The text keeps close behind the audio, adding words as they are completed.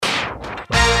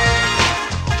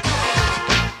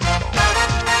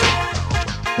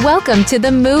Welcome to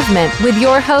The Movement with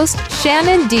your host,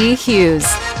 Shannon D.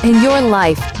 Hughes. In your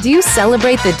life, do you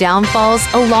celebrate the downfalls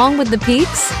along with the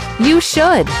peaks? You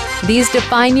should. These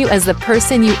define you as the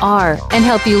person you are and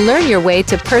help you learn your way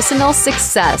to personal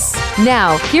success.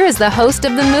 Now, here is the host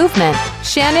of The Movement,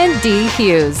 Shannon D.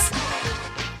 Hughes.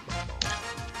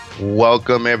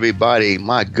 Welcome, everybody.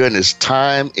 My goodness,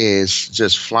 time is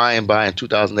just flying by in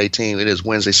 2018. It is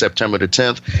Wednesday, September the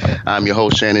 10th. I'm your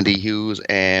host, Shannon D. Hughes,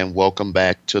 and welcome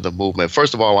back to The Movement.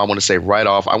 First of all, I want to say right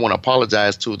off, I want to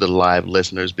apologize to the live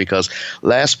listeners because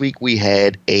last week we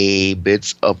had a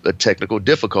bit of a technical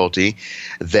difficulty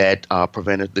that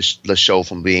prevented the show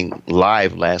from being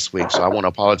live last week. So I want to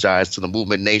apologize to the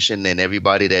Movement Nation and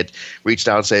everybody that reached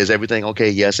out and says, is everything okay?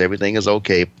 Yes, everything is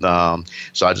okay. So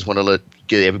I just want to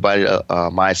give everybody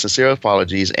my sincere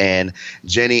apologies, and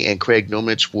Jenny and Craig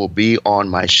Numich will be on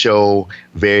my show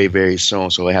very, very soon,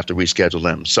 so I have to reschedule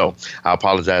them. So I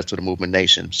apologize to the Movement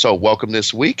Nation. So welcome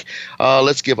this week.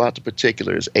 Let's give out the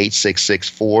particulars.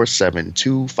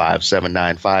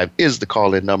 866-472-5795 is the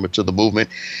call-in number to the Movement.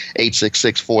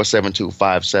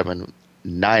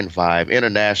 866-472-5795.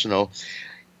 International,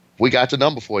 we got the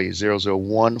number for you,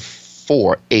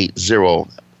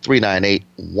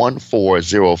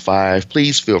 001-480-398-1405.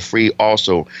 Please feel free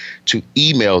also to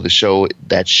email the show.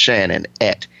 That's Shannon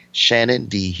at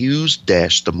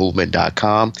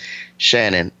shannondhughes-themovement.com.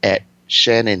 Shannon at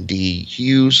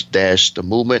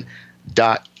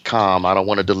shannondhughes-themovement.com. I don't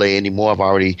want to delay anymore. I've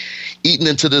already eaten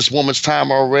into this woman's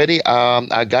time already.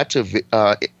 I got to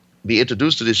be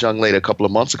introduced to this young lady a couple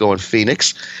of months ago in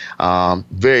Phoenix.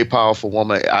 Very powerful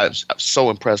woman. I'm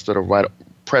so impressed with her right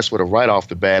off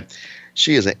the bat.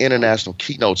 She is an international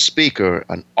keynote speaker,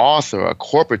 an author, a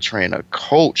corporate trainer,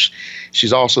 coach.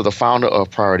 She's also the founder of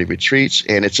Priority Retreats,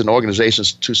 and it's an organization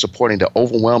to supporting the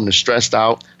overwhelmed and stressed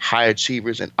out high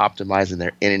achievers and optimizing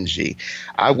their energy.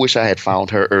 I wish I had found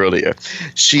her earlier.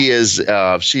 She is an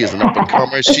up and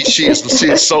comer. She is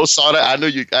so sought out. I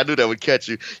knew that would catch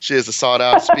you. She is a sought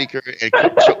out speaker and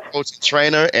coach and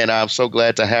trainer, and I'm so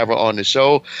glad to have her on the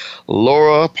show.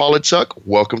 Lora Polowczuk,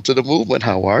 welcome to the Movement.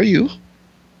 How are you?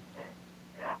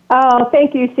 Oh,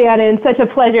 thank you, Shannon. Such a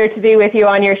pleasure to be with you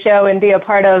on your show and be a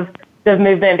part of the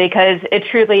movement, because it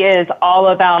truly is all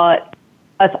about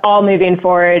us all moving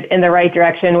forward in the right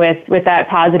direction with that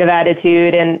positive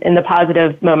attitude and the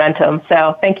positive momentum.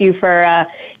 So thank you for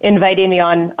inviting me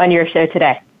on your show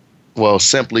today. Well,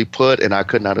 simply put, and I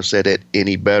could not have said it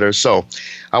any better. So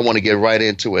I want to get right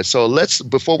into it. So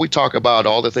before we talk about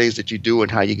all the things that you do and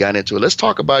how you got into it, let's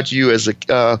talk about you as a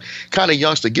kind of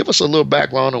youngster. Give us a little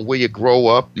background on where you grew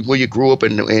up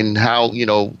and how,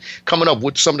 coming up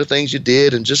with some of the things you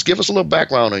did, and just give us a little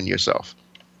background on yourself.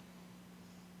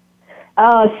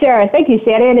 Sure. Thank you,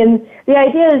 Shannon. And the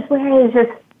idea is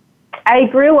I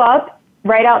grew up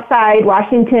right outside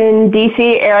Washington,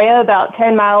 D.C. area, about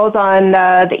 10 miles on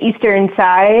the eastern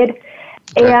side.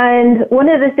 Okay. And one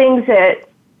of the things that,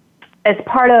 as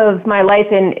part of my life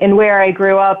and where I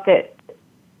grew up,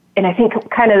 and I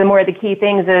think kind of the key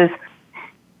things is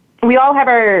we all have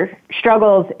our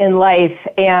struggles in life.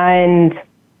 And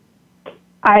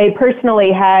I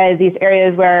personally had these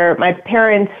areas where my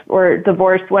parents were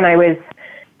divorced when I was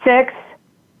 6.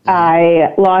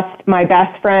 I lost my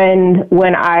best friend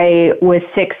when I was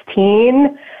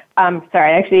 16.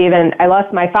 I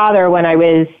lost my father when I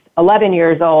was 11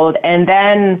 years old, and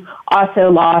then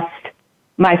also lost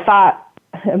my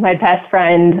best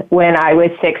friend when I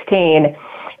was 16.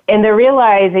 And the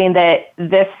realizing that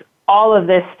all of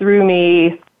this threw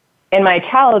me in my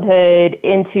childhood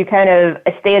into kind of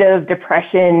a state of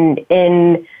depression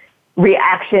in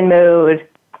reaction mode,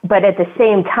 but at the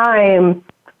same time,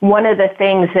 one of the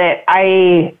things that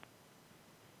I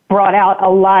brought out a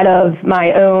lot of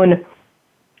my own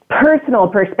personal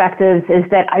perspectives is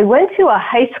that I went to a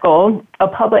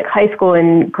public high school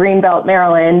in Greenbelt,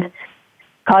 Maryland,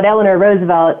 called Eleanor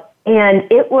Roosevelt, and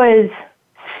it was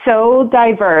so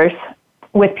diverse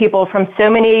with people from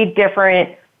so many different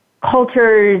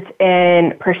cultures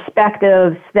and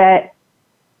perspectives that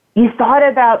you thought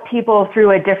about people through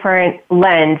a different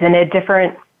lens and a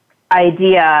different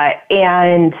idea.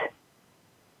 And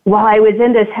while I was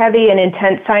in this heavy and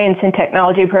intense science and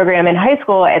technology program in high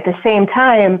school, at the same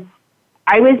time,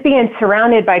 I was being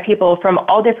surrounded by people from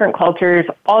all different cultures,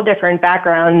 all different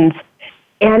backgrounds.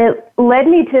 And it led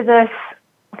me to this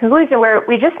conclusion where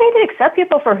we just need to accept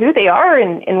people for who they are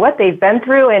and what they've been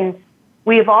through. And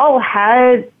we've all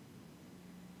had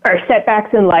our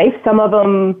setbacks in life. Some of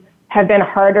them have been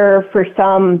harder for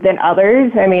some than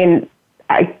others. I mean,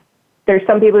 there's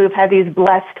some people who've had these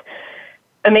blessed,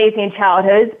 amazing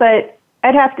childhoods, but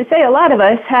I'd have to say a lot of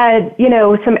us had,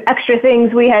 some extra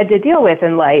things we had to deal with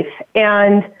in life.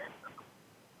 And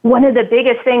one of the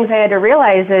biggest things I had to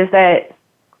realize is that,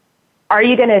 are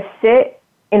you going to sit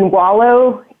and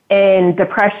wallow in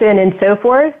depression and so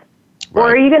forth? Right.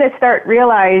 Or are you going to start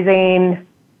realizing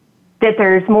that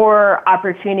there's more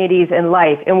opportunities in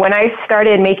life? And when I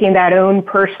started making that own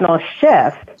personal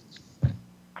shift,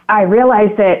 I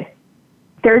realized that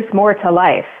there's more to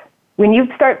life. When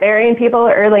you start burying people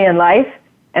early in life,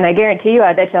 and I guarantee you,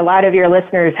 I bet you a lot of your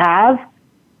listeners have,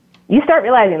 you start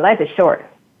realizing life is short.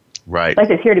 Right.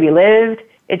 Life is here to be lived.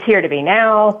 It's here to be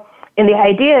now. And the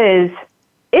idea is,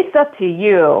 it's up to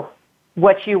you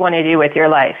what you want to do with your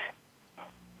life.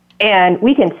 And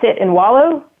we can sit and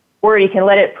wallow, or you can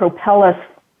let it propel us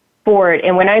forward.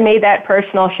 And when I made that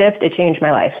personal shift, it changed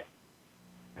my life.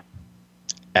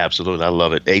 Absolutely. I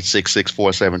love it.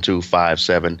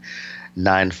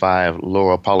 866-472-5795.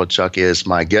 Lora Polowczuk is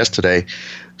my guest today.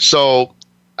 So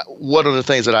one of the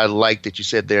things that I like that you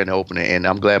said there in the opening, and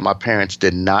I'm glad my parents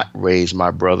did not raise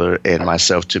my brother and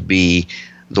myself to be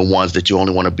the ones that you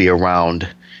only want to be around,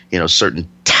 certain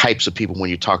types of people when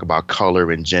you talk about color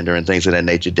and gender and things of that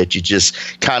nature, that you just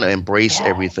kind of embrace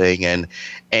everything. And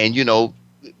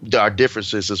our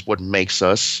differences is what makes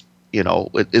us,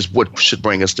 is what should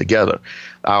bring us together.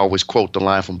 I always quote the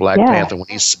line from Black Panther when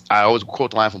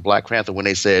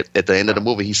they said at the end of the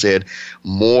movie, he said,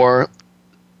 more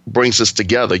brings us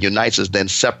together, unites us, then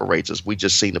separates us. We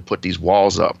just seem to put these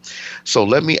walls up. So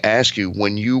let me ask you,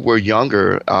 when you were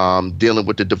younger, dealing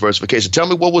with the diversification, tell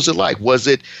me, what was it like?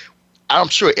 I'm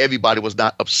sure everybody was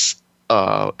not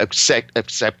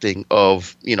accepting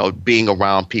of, being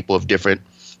around people of different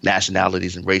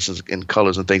nationalities and races and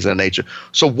colors and things of that nature.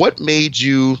 So what made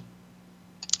you,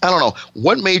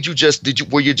 were you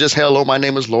just, hello, my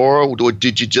name is Lora, or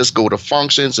did you just go to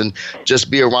functions and just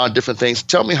be around different things?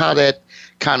 Tell me how that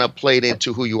kind of played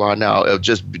into who you are now, of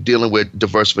just dealing with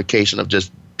diversification of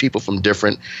just people from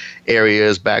different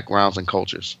areas, backgrounds, and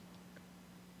cultures.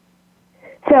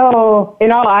 So,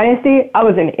 in all honesty, I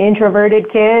was an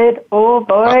introverted kid. Oh,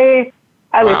 boy.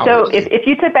 I was if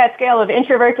you took that scale of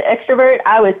introvert to extrovert,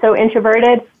 I was so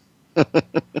introverted.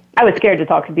 I was scared to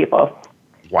talk to people.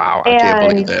 Wow, I can't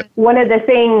believe that. One of the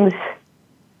things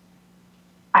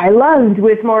I loved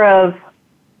was more of,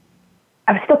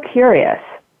 I was still curious.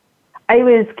 I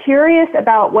was curious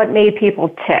about what made people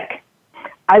tick.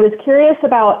 I was curious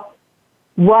about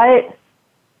what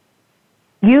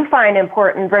you find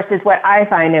important versus what I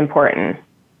find important.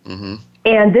 Mm-hmm.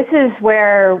 And this is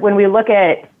where, when we look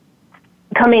at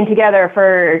coming together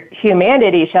for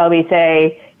humanity, shall we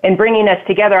say, and bringing us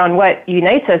together on what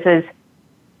unites us, is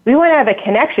we want to have a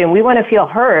connection. We want to feel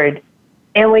heard.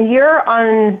 And when you're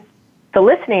on the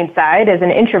listening side as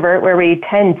an introvert, where we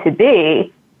tend to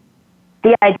be,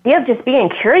 the idea of just being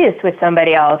curious with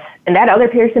somebody else and that other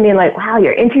person being like, wow,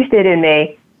 you're interested in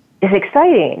me, is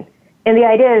exciting. And the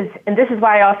idea is, and this is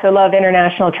why I also love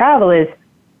international travel, is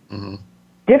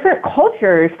different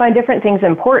cultures find different things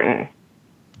important.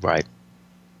 Right.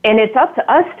 And it's up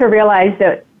to us to realize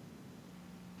that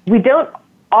we don't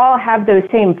all have those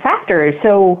same factors.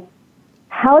 So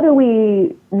how do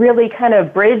we really kind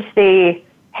of bridge the,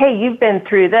 hey, you've been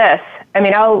through this. I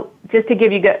mean, just to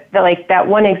give you that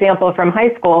one example from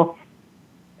high school,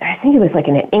 I think it was like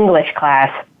in an English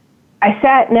class. I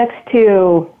sat next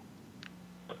to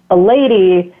a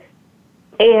lady,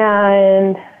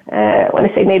 and I want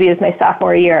to say maybe it was my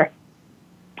sophomore year,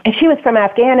 and she was from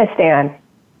Afghanistan,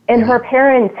 and her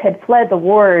parents had fled the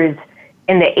wars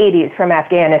in the 80s from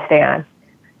Afghanistan.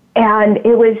 And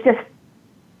it was just,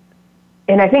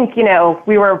 and I think,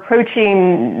 we were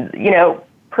approaching,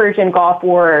 Persian Gulf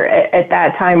War at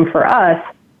that time for us.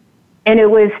 And it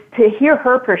was to hear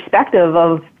her perspective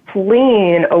of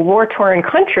fleeing a war-torn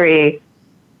country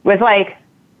was like,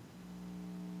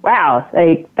 wow,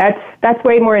 like that's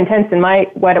way more intense than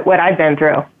what I've been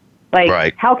through. Like,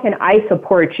 right. How can I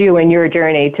support you in your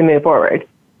journey to move forward?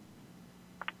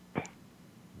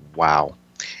 Wow.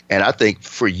 And I think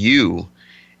for you,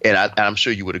 and I'm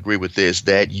sure you would agree with this,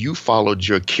 that you followed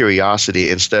your curiosity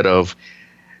instead of,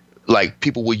 like,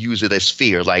 people will use it as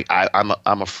fear. Like, I'm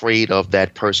afraid of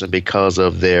that person because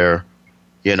of their,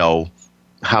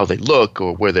 how they look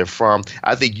or where they're from.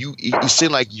 I think you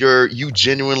seem like you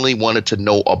genuinely wanted to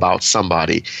know about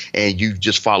somebody, and you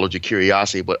just followed your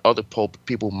curiosity. But other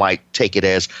people might take it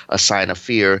as a sign of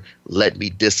fear. Let me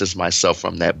distance myself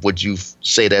from that. Would you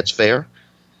say that's fair?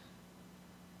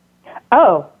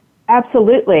 Oh,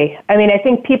 absolutely. I mean, I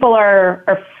think people are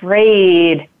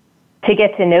afraid to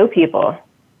get to know people.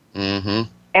 Mm-hmm.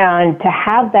 And to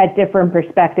have that different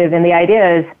perspective. And the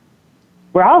idea is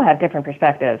we all have different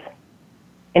perspectives.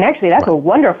 And actually, that's a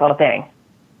wonderful thing.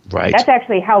 Right. That's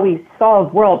actually how we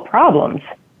solve world problems.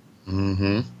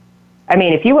 Mm-hmm. I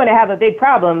mean, if you want to have a big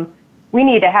problem, we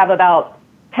need to have about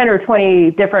 10 or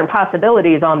 20 different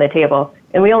possibilities on the table.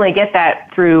 And we only get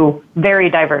that through very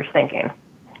diverse thinking.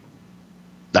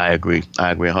 I agree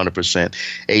 100%.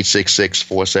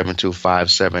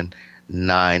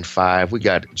 866-472-5795. We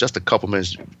got just a couple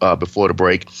minutes before the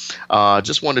break.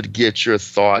 Just wanted to get your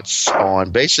thoughts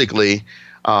on basically,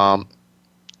 what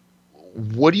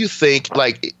do you think,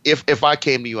 like, if I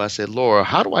came to you and I said, Lora,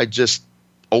 how do I just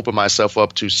open myself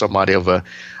up to somebody of a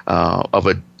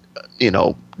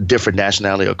different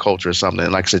nationality or culture or something?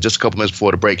 And like I said, just a couple minutes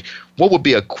before the break, what would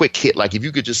be a quick hit? Like, if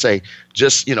you could just say,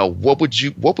 what would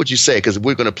you say? Because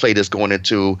we're going to play this going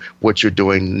into what you're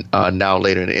doing now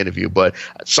later in the interview. But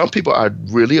some people are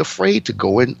really afraid to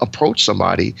go and approach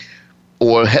somebody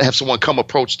or have someone come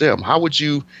approach them. How would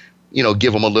you,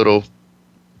 give them a little,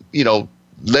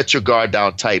 let your guard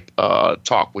down type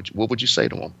talk? What would you say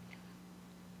to them?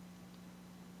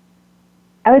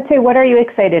 I would say, what are you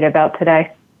excited about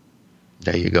today?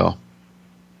 There you go.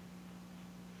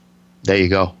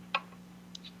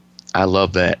 I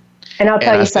love that. And I'll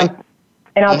tell you something.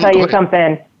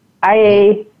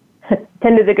 I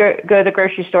tend to go to the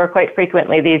grocery store quite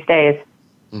frequently these days.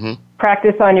 Mm-hmm.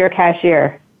 Practice on your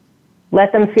cashier.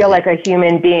 Let them feel like a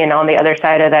human being on the other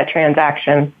side of that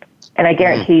transaction, and I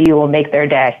guarantee you will make their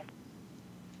day.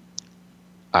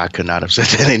 I could not have said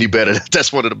that any better.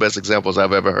 That's one of the best examples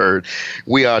I've ever heard.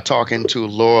 We are talking to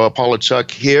Lora Polowczuk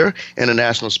here,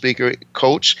 international speaker,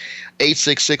 coach.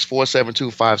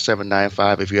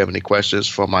 866-472-5795 if you have any questions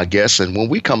for my guests. And when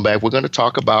we come back, we're going to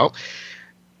talk about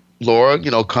Lora,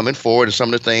 coming forward and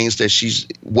some of the things that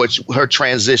her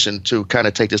transition to kind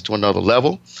of take this to another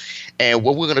level. And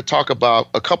what we're going to talk about,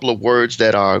 a couple of words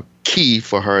that are key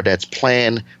for her, that's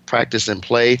plan, practice, and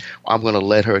play. I'm going to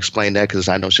let her explain that because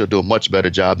I know she'll do a much better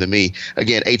job than me.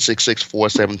 Again,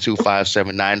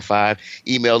 866-472-5795.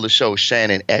 Email the show,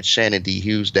 Shannon at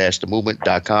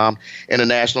shannondhughes-themovement.com.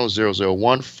 International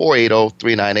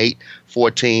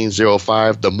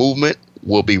 001-480-398-1405. The Movement.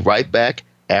 Will be right back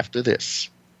after this.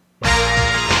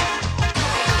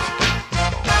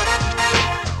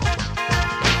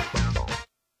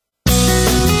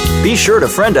 Be sure to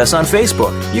friend us on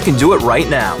Facebook. You can do it right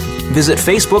now. Visit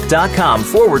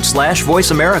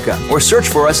facebook.com/Voice America or search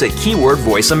for us at keyword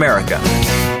Voice America.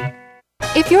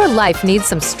 If your life needs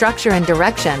some structure and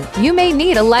direction, you may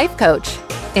need a life coach.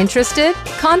 Interested?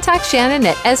 Contact Shannon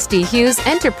at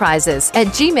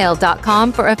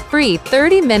sdhughesenterprises@gmail.com for a free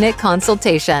 30-minute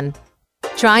consultation.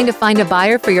 Trying to find a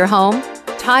buyer for your home?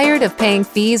 Tired of paying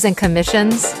fees and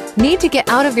commissions? Need to get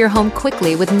out of your home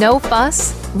quickly with no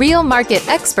fuss? Real Market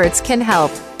Experts can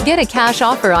help. Get a cash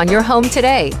offer on your home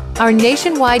today. Our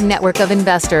nationwide network of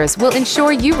investors will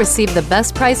ensure you receive the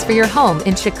best price for your home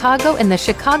in Chicago and the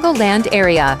Chicagoland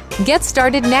area. Get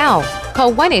started now.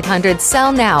 Call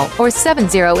 1-800-SELL-NOW or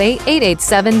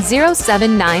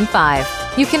 708-887-0795.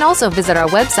 You can also visit our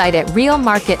website at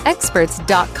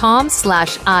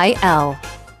realmarketexperts.com/IL.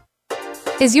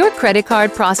 Is your credit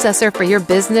card processor for your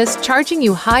business charging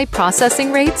you high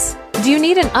processing rates? Do you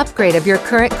need an upgrade of your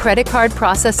current credit card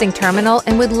processing terminal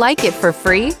and would like it for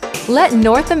free? Let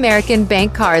North American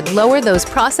Bank Card lower those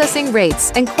processing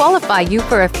rates and qualify you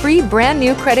for a free brand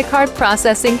new credit card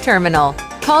processing terminal.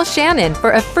 Call Shannon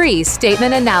for a free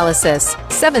statement analysis,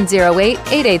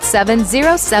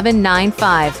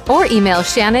 708-887-0795, or email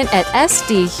Shannon at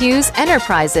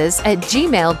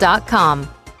sdhughesenterprises@gmail.com.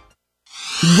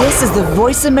 This is the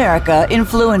Voice America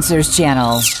Influencers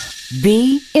Channel.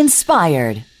 Be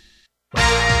inspired.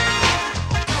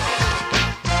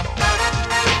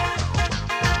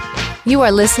 You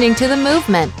are listening to The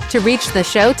Movement. To reach the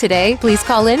show today, please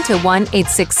call in to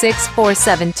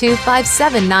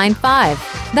 1-866-472-5795.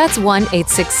 That's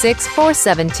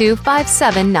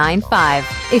 1-866-472-5795.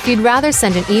 If you'd rather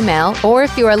send an email, or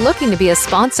if you are looking to be a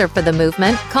sponsor for The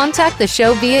Movement, contact the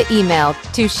show via email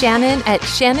to Shannon at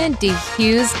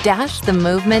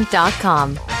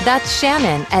shannondhughes-themovement.com. That's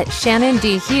Shannon at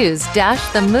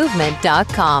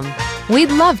shannondhughes-themovement.com.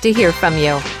 We'd love to hear from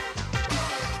you.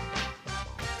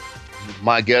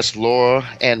 My guest, Lora,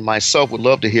 and myself would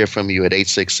love to hear from you at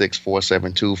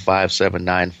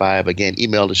 866-472-5795. Again,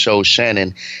 email the show,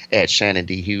 Shannon at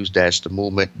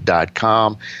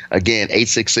shannondhughes-themovement.com. Again,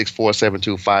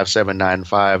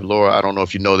 866-472-5795. Lora, I don't know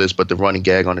if you know this, but the running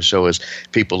gag on the show is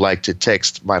people like to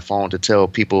text my phone to tell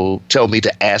me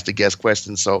to ask the guest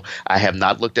questions. So I have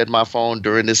not looked at my phone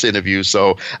during this interview,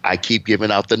 so I keep giving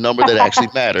out the number that actually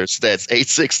matters. That's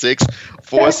 866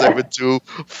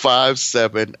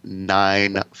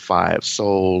 472-5795.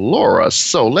 So, Lora,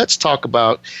 let's talk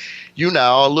about you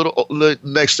now, a little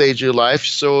next stage of your life.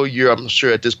 So I'm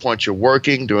sure at this point you're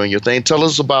working, doing your thing. Tell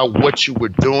us about what you were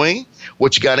doing,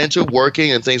 what you got into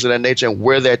working and things of that nature, and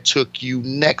where that took you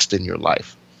next in your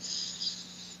life.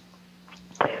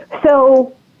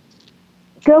 So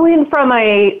going from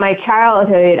my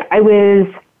childhood, I was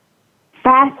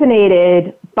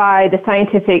fascinated by the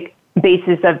scientific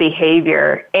basis of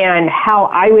behavior and how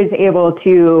I was able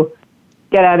to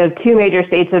get out of two major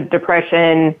states of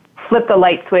depression, flipped the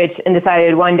light switch, and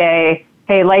decided one day,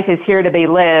 hey, life is here to be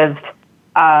lived.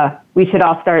 We should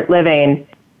all start living.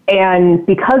 And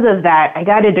because of that, I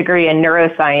got a degree in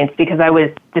neuroscience because I was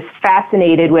just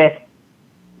fascinated with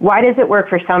why does it work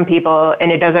for some people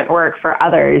and it doesn't work for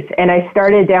others. And I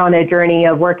started down a journey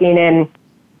of working in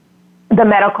the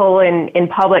medical and in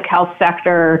public health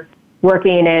sector,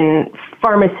 working in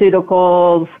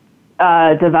pharmaceuticals,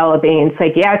 developing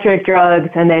psychiatric drugs,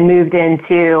 and then moved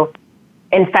into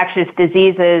infectious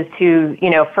diseases to,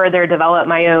 further develop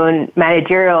my own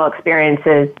managerial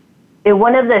experiences. And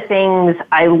one of the things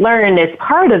I learned as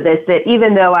part of this, that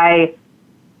even though I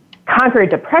conquered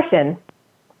depression,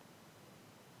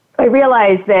 I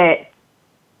realized that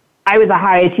I was a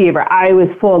high achiever. I was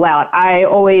full out. I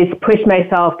always pushed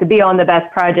myself to be on the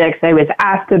best projects. I was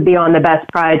asked to be on the best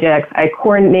projects. I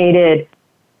coordinated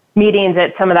meetings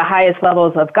at some of the highest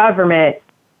levels of government,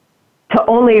 to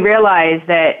only realize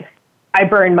that I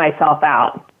burned myself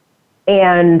out.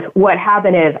 And what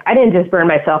happened is I didn't just burn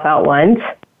myself out once.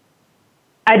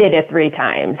 I did it 3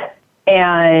 times.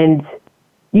 And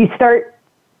you start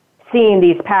seeing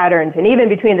these patterns. And even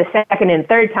between the second and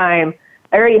third time,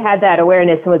 I already had that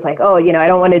awareness and was like, oh, I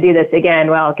don't want to do this again.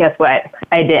 Well, guess what?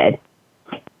 I did.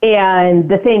 And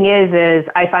the thing is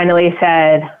I finally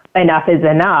said, enough is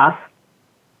enough.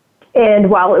 And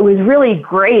while it was really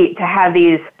great to have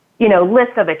these,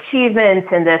 lists of achievements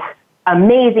and this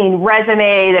amazing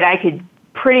resume that I could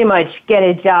pretty much get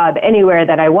a job anywhere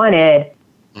that I wanted,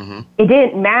 it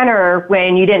didn't matter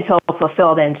when you didn't feel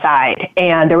fulfilled inside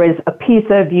and there was a piece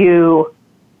of you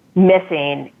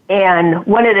missing. And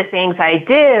one of the things I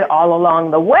did all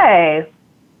along the way,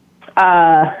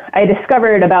 I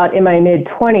discovered about in my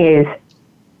mid-20s,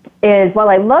 is while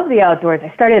I love the outdoors,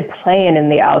 I started playing in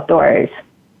the outdoors.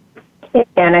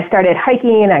 And I started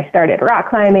hiking, I started rock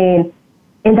climbing,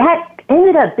 and that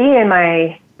ended up being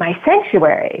my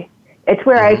sanctuary. It's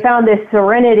where I found this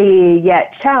serenity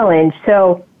yet challenge.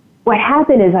 So what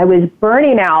happened is I was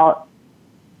burning out,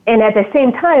 and at the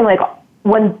same time,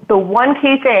 when the one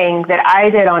key thing that I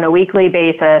did on a weekly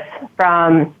basis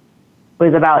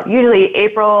was about usually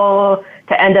April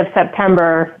to end of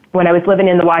September when I was living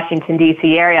in the Washington,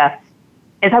 D.C. area,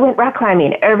 is I went rock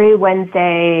climbing every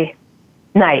Wednesday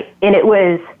night. And it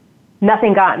was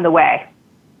nothing got in the way.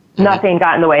 Nothing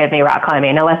got in the way of me rock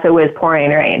climbing unless it was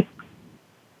pouring rain.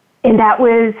 And that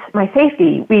was my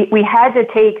safety. We had to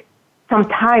take some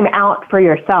time out for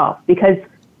yourself because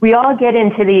we all get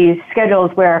into these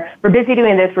schedules where we're busy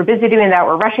doing this, we're busy doing that,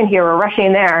 we're rushing here, we're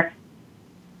rushing there.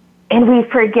 And we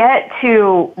forget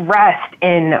to rest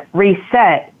and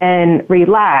reset and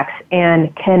relax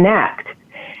and connect.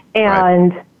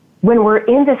 And when we're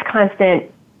in this constant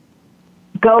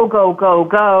go, go, go,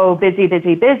 go, busy,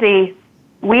 busy, busy,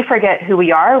 we forget who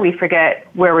we are, we forget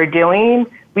where we're doing,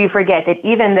 we forget that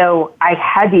even though I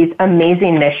had these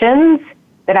amazing missions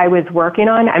that I was working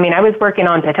on, I was working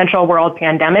on potential world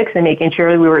pandemics and making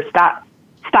sure we were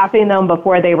stopping them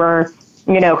before they were,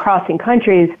 crossing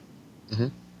countries.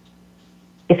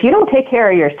 If you don't take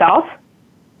care of yourself,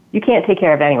 you can't take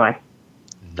care of anyone.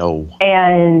 No.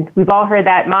 And we've all heard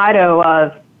that motto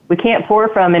of, we can't pour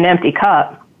from an empty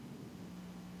cup.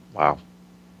 Wow.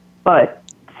 But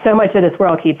so much of this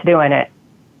world keeps doing it.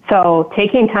 So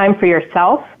taking time for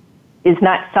yourself is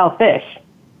not selfish.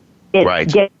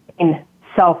 It's getting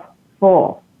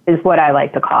self-full is what I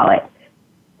like to call it.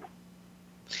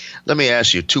 Let me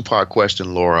ask you a 2-part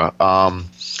question, Lora.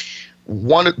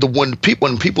 When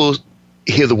people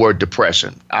hear the word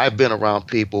depression, I've been around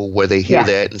people where they hear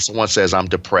that and someone says I'm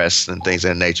depressed and things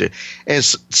of that nature. And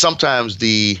sometimes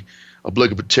the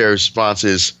obligatory response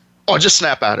is, oh, just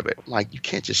snap out of it. Like, you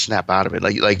can't just snap out of it.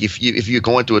 Like if you're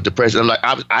going through a depression,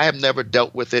 I have never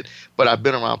dealt with it, but I've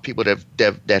been around people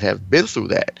that have been through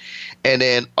that. And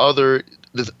then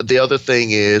the other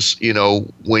thing is,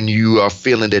 when you are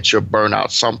feeling that you're burnout,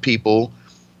 some people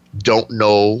don't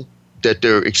know that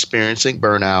they're experiencing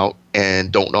burnout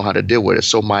and don't know how to deal with it.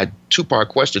 So my 2-part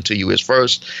question to you is,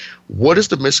 first, what is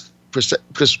the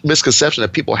misconception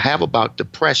that people have about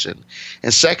depression?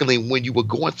 And secondly, when you were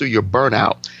going through your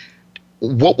burnout,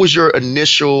 what was your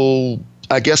initial,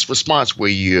 I guess, response? Were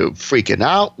you freaking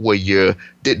out? Were you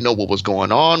didn't know what was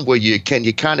going on? Can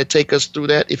you kind of take us through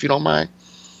that, if you don't mind?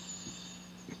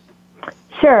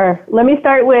 Sure. Let me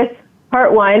start with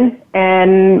part one,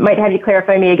 and might have you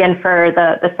clarify me again for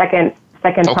the second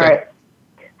Okay. part.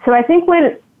 So I think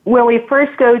when we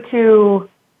first go to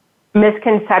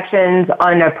misconceptions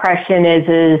on depression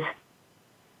is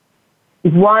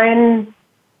one,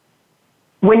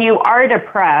 when you are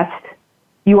depressed,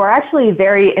 you are actually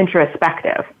very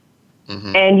introspective.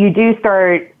 Mm-hmm. And you do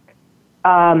start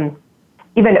even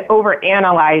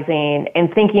overanalyzing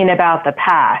and thinking about the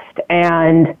past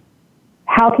and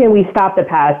how can we stop the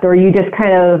past? Or you just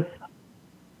kind of,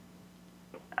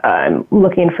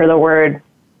 looking for the word,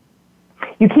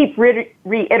 you keep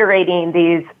reiterating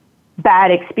these bad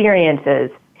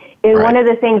experiences. And right. One of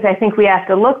the things I think we have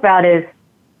to look about is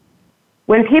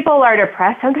when people are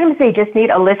depressed, sometimes they just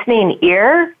need a listening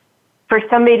ear for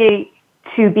somebody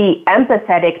to be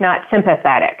empathetic, not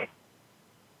sympathetic.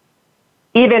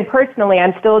 Even personally,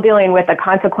 I'm still dealing with the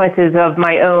consequences of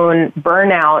my own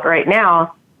burnout right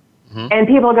now. Mm-hmm. And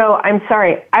people go, I'm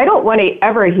sorry. I don't want to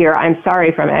ever hear I'm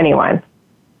sorry from anyone.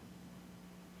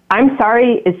 I'm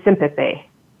sorry is sympathy.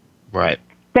 Right.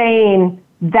 Saying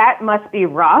that must be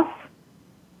rough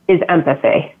is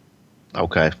empathy.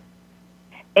 Okay.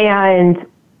 And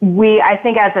I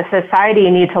think as a society,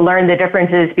 need to learn the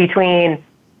differences between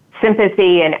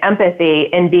sympathy and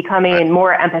empathy and becoming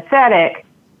more empathetic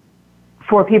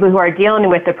for people who are dealing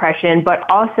with depression, but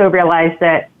also realize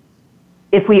that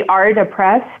if we are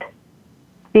depressed,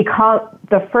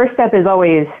 the first step is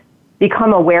always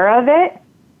become aware of it.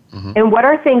 Mm-hmm. And what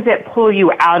are things that pull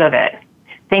you out of it?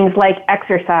 Things like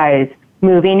exercise,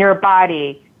 moving your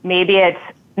body. Maybe it's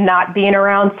not being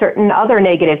around certain other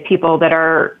negative people that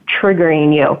are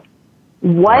triggering you.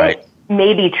 What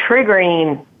may be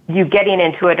triggering you getting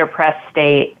into a depressed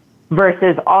state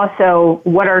versus also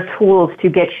what are tools to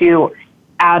get you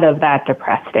out of that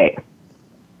depressed state?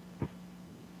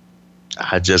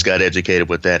 I just got educated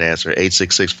with that answer,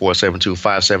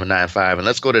 866-472-5795. And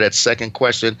let's go to that second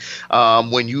question.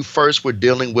 When you first were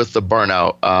dealing with the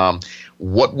burnout,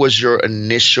 what was your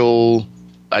initial,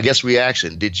 I guess,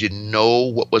 reaction? Did you know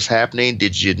what was happening?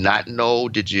 Did you not know?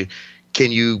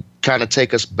 Can you kind of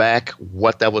take us back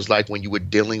what that was like when you were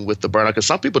dealing with the burnout? Because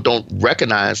some people don't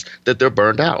recognize that they're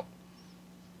burned out.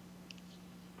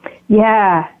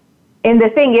 Yeah. And the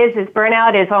thing is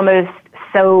burnout is almost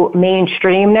so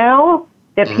mainstream now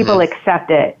that people accept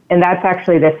it. And that's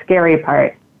actually the scary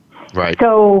part. Right.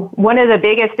 So one of the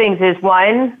biggest things is,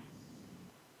 one,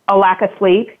 a lack of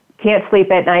sleep. Can't sleep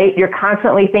at night. You're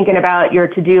constantly thinking about your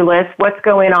to-do list, what's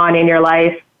going on in your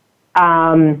life.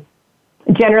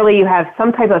 Generally, you have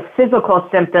some type of physical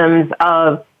symptoms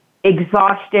of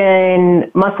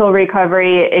exhaustion, muscle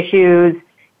recovery issues.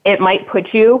 It might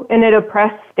put you in a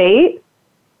depressed state.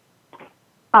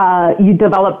 You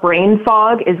develop brain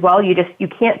fog as well. You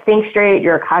can't think straight.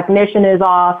 Your cognition is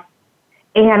off.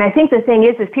 And I think the thing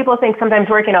is people think sometimes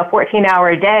working a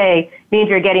 14-hour day means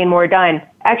you're getting more done.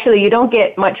 Actually, you don't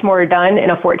get much more done in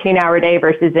a 14-hour day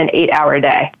versus an 8-hour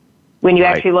day. When you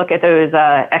actually look at those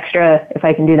extra, if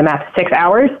I can do the math, 6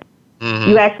 hours,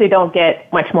 you actually don't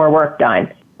get much more work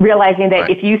done. Realizing that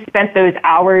if you spent those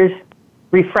hours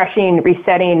refreshing,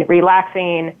 resetting,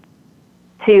 relaxing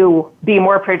to be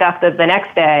more productive the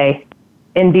next day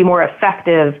and be more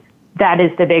effective, that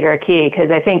is the bigger key.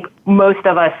 Because I think most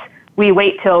of us, we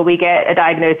wait till we get a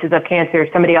diagnosis of cancer,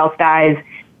 somebody else dies,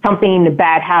 something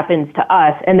bad happens to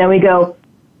us, and then we go,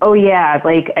 oh yeah,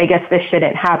 I guess this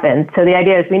shouldn't happen. So the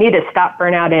idea is we need to stop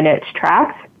burnout in its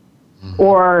tracks.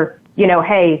 Or,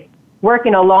 hey,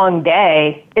 working a long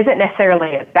day isn't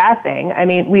necessarily a bad thing. I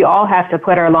mean, we all have to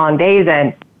put our long days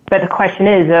in. But the question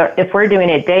is, if we're doing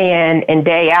it day in and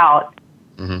day out,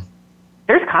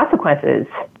 there's consequences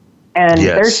and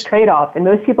there's trade-offs. And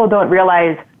most people don't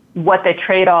realize what the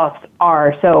trade-offs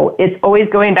are. So it's always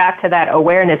going back to that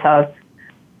awareness of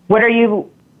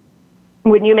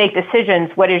when you make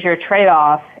decisions, what is your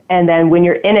trade-off? And then when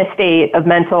you're in a state of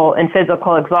mental and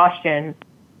physical exhaustion,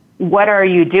 what are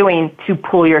you doing to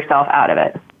pull yourself out of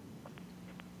it?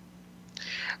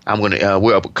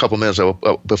 We're up a couple minutes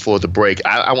before the break.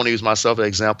 I want to use myself as an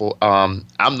example. I've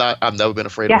never been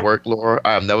afraid of work, Laura.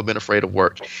 I've never been afraid of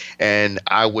work. And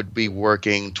I would be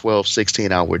working 12,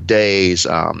 16-hour days.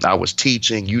 I was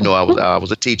teaching. I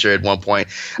was a teacher at one point.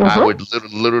 I would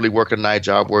literally work a night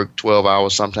job, work 12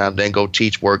 hours sometimes, then go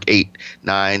teach, work 8,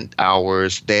 9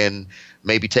 hours, then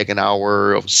maybe take an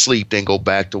hour of sleep, then go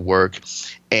back to work.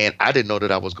 And I didn't know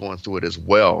that I was going through it as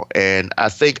well. And I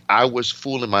think I was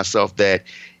fooling myself that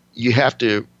you have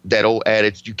to, that old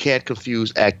adage, you can't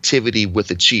confuse activity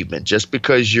with achievement. Just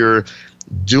because you're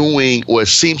doing, or it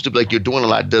seems to be like you're doing a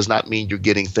lot, does not mean you're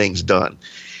getting things done.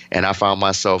 And I found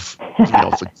myself,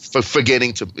 for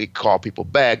forgetting to call people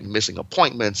back, missing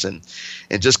appointments, and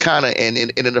just kind of, and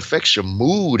it affects your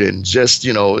mood, and just,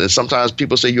 and sometimes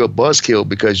people say you're a buzzkill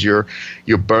because you're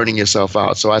burning yourself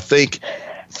out. So I think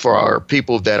for our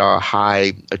people that are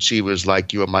high achievers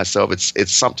like you and myself,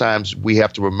 it's sometimes we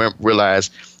have to realize,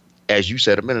 as you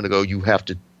said a minute ago, you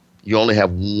only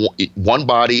have one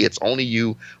body. It's only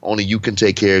you can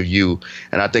take care of you.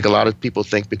 And I think a lot of people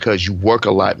think because you work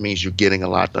a lot means you're getting a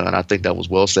lot done. I think that was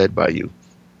well said by you.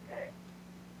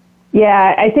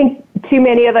 Yeah, I think too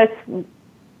many of us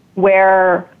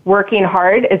wear working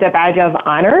hard as a badge of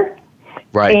honor.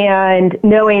 Right. And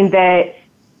knowing that,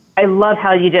 I love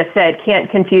how you just said,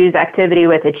 can't confuse activity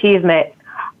with achievement.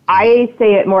 I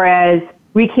say it more as,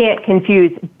 we can't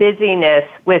confuse busyness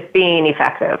with being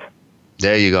effective.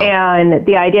 There you go. And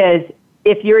the idea is,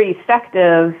 if you're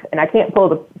effective, and I can't pull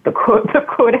the quote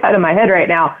out of my head right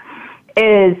now,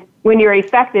 is when you're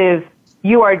effective,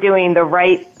 you are doing the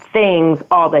right things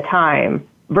all the time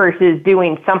versus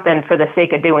doing something for the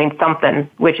sake of doing something,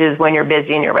 which is when you're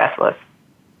busy and you're restless.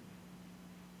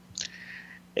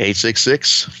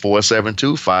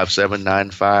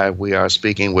 866-472-5795. We are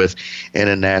speaking with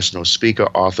international speaker,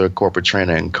 author, corporate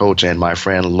trainer, and coach, and my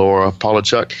friend Lora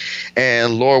Polowczuk.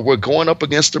 And Lora, we're going up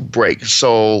against a break.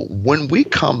 So when we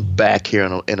come back here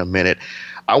in a minute,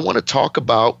 I want to talk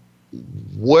about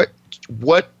what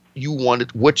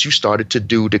you started to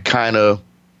do to kind of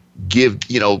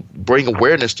bring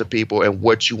awareness to people, and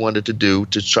what you wanted to do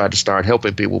to try to start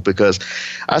helping people. Because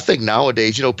I think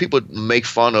nowadays, people make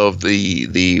fun of the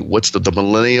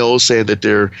millennials, saying that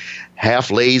they're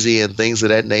half lazy and things of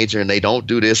that nature, and they don't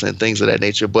do this and things of that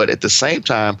nature. But at the same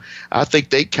time, I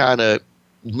think they kind of,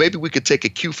 maybe we could take a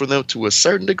cue from them to a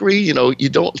certain degree. I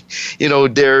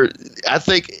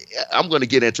think I'm going to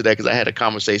get into that because I had a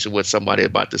conversation with somebody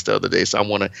about this the other day. So I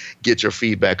want to get your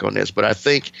feedback on this. But I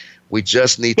think we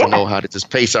just need to know how to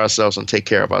just pace ourselves and take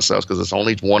care of ourselves, because it's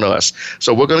only one of us.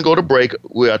 So we're going to go to break.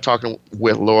 We are talking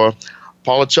with Lora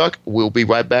Polowczuk. We'll be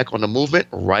right back on The Movement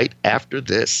right after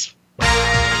this.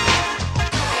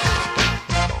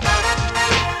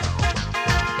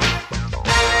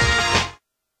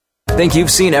 Think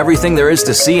you've seen everything there is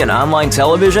to see in online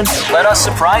television? Let us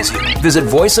surprise you. Visit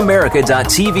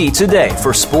voiceamerica.tv today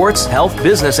for sports, health,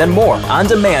 business, and more on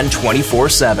demand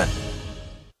 24/7.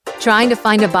 Trying to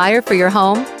find a buyer for your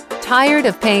home? Tired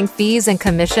of paying fees and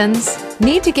commissions?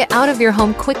 Need to get out of your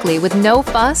home quickly with no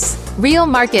fuss? Real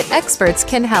Market Experts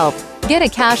can help. Get a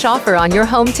cash offer on your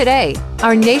home today.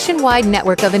 Our nationwide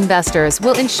network of investors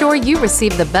will ensure you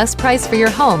receive the best price for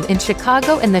your home in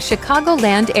Chicago and the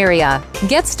Chicagoland area.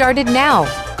 Get started now.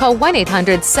 Call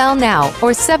 1-800-SELL-NOW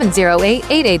or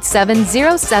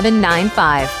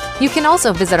 708-887-0795. You can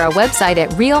also visit our website at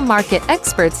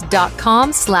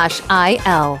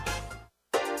realmarketexperts.com/IL.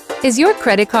 Is your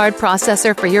credit card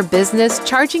processor for your business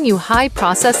charging you high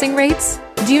processing rates?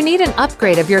 Do you need an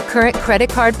upgrade of your current credit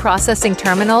card processing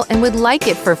terminal and would like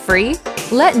it for free?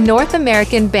 Let North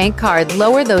American Bank Card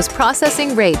lower those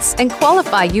processing rates and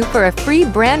qualify you for a free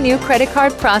brand new credit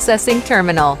card processing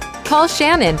terminal. Call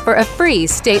Shannon for a free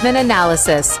statement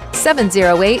analysis,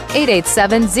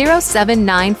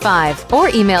 708-887-0795, or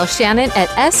email Shannon at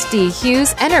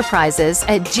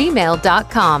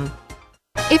sdhughesenterprises@gmail.com.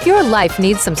 If your life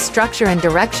needs some structure and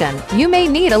direction, you may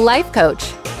need a life coach.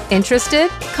 Interested?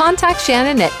 Contact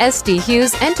Shannon at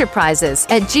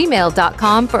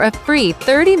sdhughesenterprises@gmail.com for a free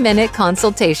 30-minute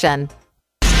consultation.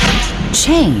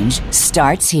 Change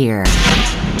starts here.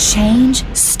 Change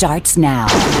starts now.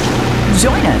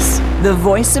 Join us, the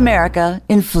Voice America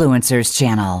Influencers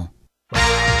Channel.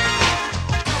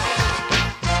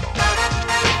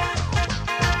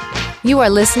 You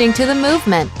are listening to The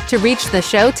Movement. To reach the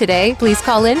show today, please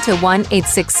call in to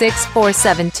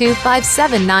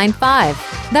 1-866-472-5795.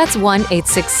 That's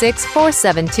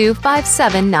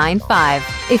 1-866-472-5795.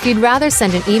 If you'd rather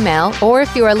send an email, or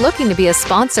if you are looking to be a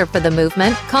sponsor for The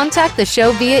Movement, contact the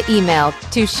show via email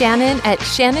to Shannon at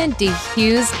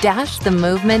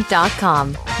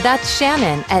shannondhughes-themovement.com. That's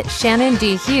Shannon at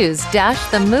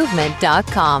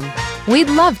shannondhughes-themovement.com. We'd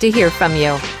love to hear from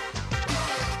you.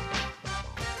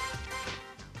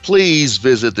 Please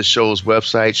visit the show's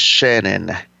website,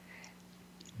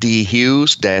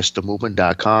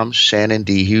 shannondhughes-themovement.com,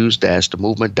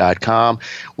 shannondhughes-themovement.com.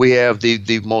 We have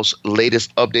the most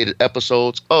latest updated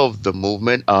episodes of The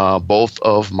Movement, both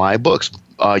of my books.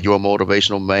 Your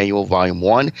Motivational Manual, Volume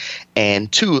 1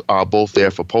 and 2 are both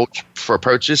there for for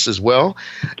purchase as well.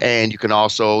 And you can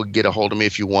also get a hold of me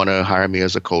if you want to hire me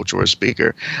as a coach or a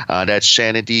speaker. That's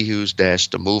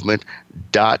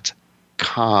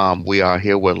shannondhughes-themovement.com. We are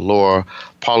here with Lora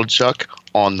Polowczuk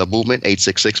on The Movement,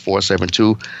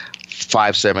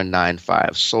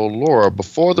 866-472-5795. So, Lora,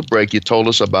 before the break, you told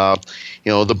us about,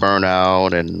 the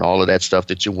burnout and all of that stuff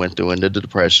that you went through and the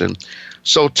depression.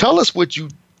 So tell us what you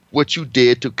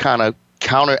did to kind of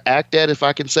counteract that, if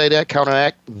I can say that,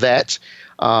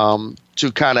 to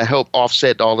kind of help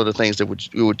offset all of the things that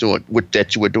you were doing.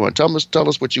 Tell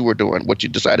us what you were doing, what you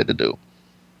decided to do.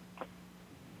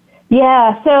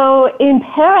 Yeah, so in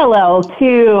parallel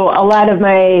to a lot of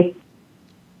my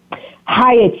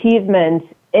high achievements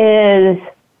is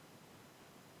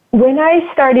when I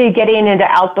started getting into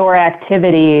outdoor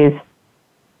activities,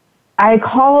 I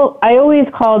always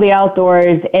call the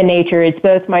outdoors and nature, it's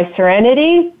both my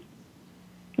serenity,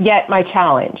 yet my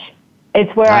challenge.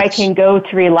 It's where I can go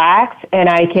to relax and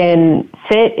I can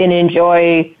sit and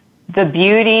enjoy the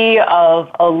beauty of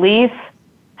a leaf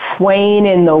swaying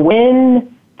in the wind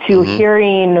to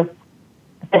hearing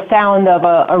the sound of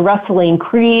a rustling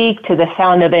creek to the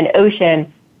sound of an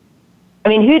ocean. I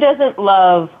mean, who doesn't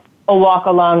love a walk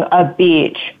along a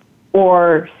beach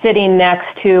or sitting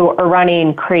next to a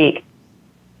running creek?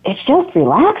 It's just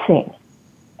relaxing.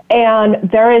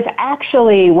 And there is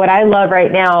actually, what I love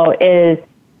right now is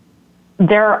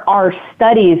there are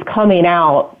studies coming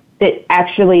out that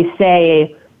actually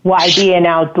say why being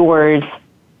outdoors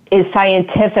is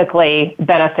scientifically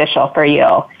beneficial for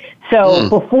you. So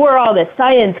before all the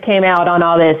science came out on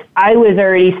all this, I was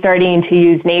already starting to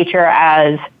use nature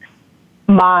as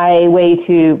my way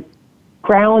to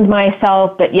ground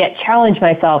myself, but yet challenge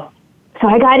myself. So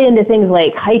I got into things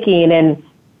like hiking, and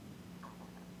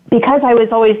because I was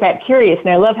always that curious, and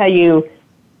I love how you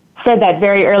said that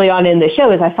very early on in the show,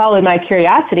 is I followed my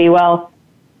curiosity. Well,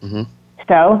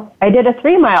 so I did a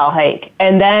 3-mile hike,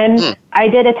 and then I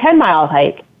did a 10-mile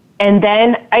hike, and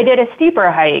then I did a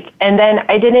steeper hike, and then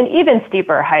I did an even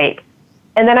steeper hike,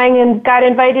 and then I got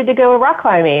invited to go rock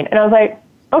climbing, and I was like,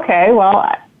 okay, well,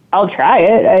 I'll try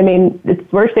it. I mean, the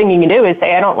worst thing you can do is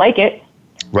say I don't like it.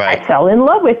 Right. I fell in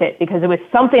love with it because it was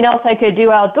something else I could do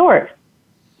outdoors.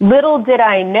 Little did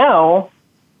I know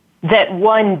that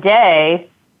one day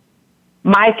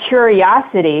my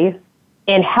curiosity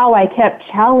and how I kept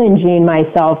challenging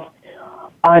myself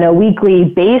on a weekly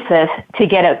basis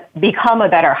to become a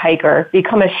better hiker,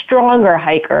 become a stronger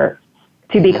hiker,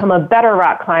 to become a better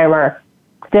rock climber,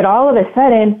 that all of a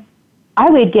sudden I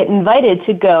would get invited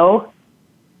to go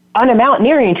on a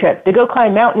mountaineering trip, to go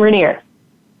climb Mount Rainier.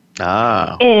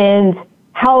 Ah. And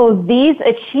how these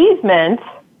achievements,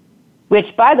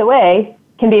 which, by the way,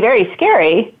 can be very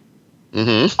scary,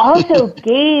 also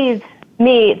gave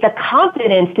me the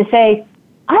confidence to say,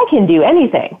 I can do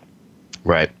anything.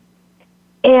 Right.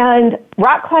 And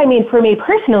rock climbing for me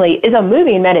personally is a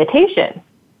moving meditation.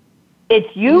 It's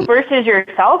you versus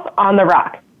yourself on the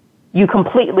rock. You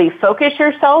completely focus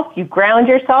yourself, you ground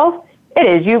yourself. It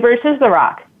is you versus the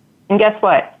rock. And guess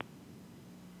what?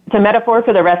 It's a metaphor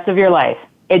for the rest of your life.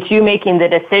 It's you making the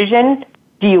decision.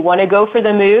 Do you want to go for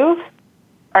the move?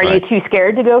 Are you too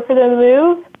scared to go for the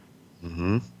move?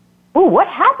 Ooh, what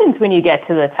happens when you get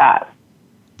to the top?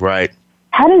 Right.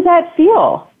 How does that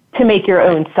feel to make your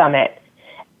own summit?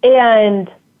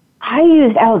 And I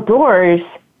used outdoors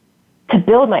to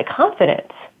build my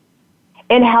confidence,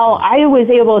 and how I was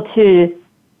able to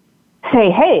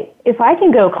say, hey, if I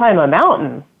can go climb a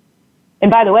mountain, and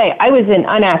by the way, I was an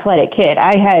unathletic kid.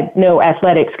 I had no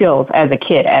athletic skills as a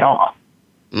kid at all.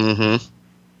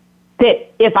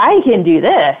 That if I can do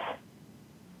this,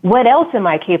 what else am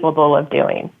I capable of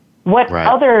doing? What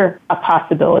other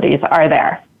possibilities are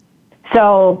there?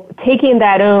 So taking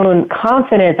that own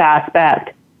confidence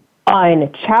aspect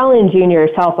on challenging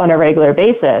yourself on a regular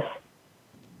basis.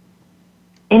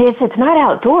 And if it's not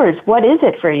outdoors, what is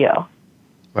it for you?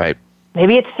 Right.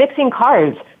 Maybe it's fixing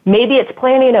cars. Maybe it's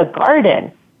planting a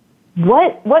garden.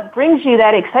 What brings you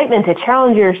that excitement to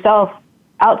challenge yourself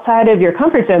outside of your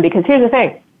comfort zone? Because here's the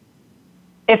thing.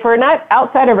 If we're not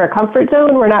outside of our comfort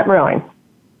zone, we're not growing.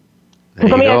 I'm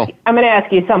going to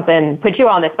ask you something, put you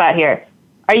on the spot here.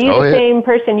 Are you the same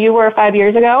person you were 5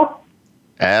 years ago?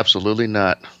 Absolutely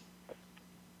not.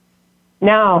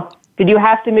 No. Did you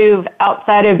have to move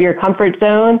outside of your comfort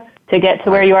zone to get to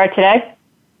where you are today?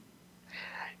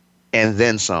 And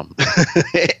then some.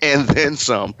 And then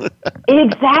some.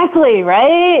 Exactly,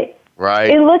 right? Right.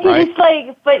 And look at it's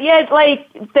like, but yet, like,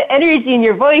 the energy in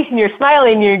your voice, and you're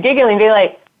smiling, and you're giggling, be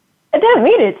like, it doesn't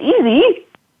mean it's easy.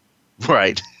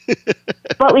 Right.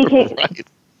 But we can't.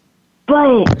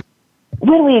 But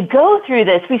when we go through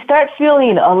this, we start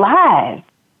feeling alive.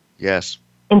 Yes.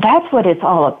 And that's what it's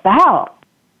all about.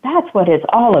 That's what it's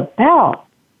all about.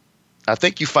 I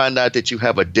think you find out that you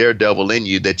have a daredevil in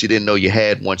you that you didn't know you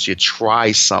had once you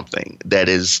try something that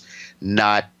is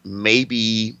not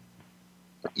maybe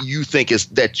you think is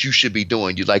that you should be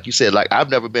doing. You, like you said, like I've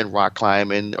never been rock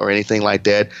climbing or anything like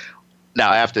that.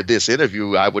 Now, after this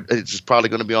interview, it's probably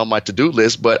going to be on my to-do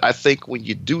list. But I think when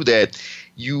you do that,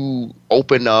 you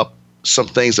open up some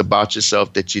things about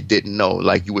yourself that you didn't know,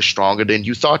 like you were stronger than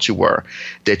you thought you were,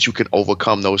 that you can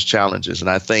overcome those challenges. And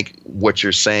I think what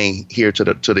you're saying here to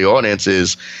the audience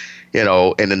is, you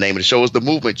know, and the name of the show is The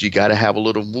Movement. You got to have a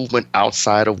little movement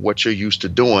outside of what you're used to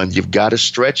doing. You've got to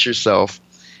stretch yourself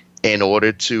in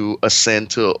order to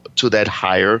ascend to that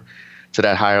higher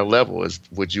level.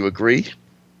 Would you agree?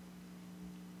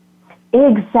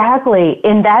 Exactly.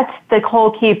 And that's the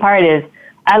whole key part is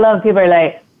I love people are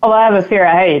like, oh, I have a fear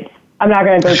of heights. I'm not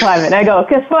going to go climb it. And I go,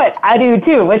 guess what? I do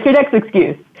too. What's your next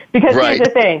excuse? Because Here's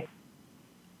the thing.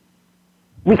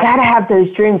 We got to have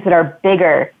those dreams that are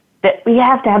bigger. That we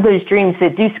have to have those dreams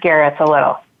that do scare us a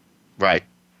little. Right.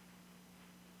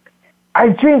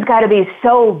 Our dreams got to be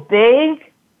so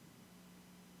big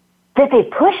that they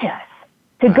push us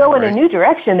to go in a new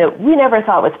direction that we never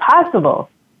thought was possible.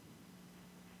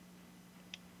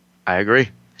 I agree.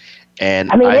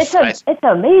 And I mean, it's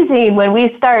amazing when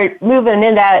we start moving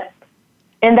in that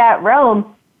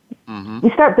realm. Mm-hmm.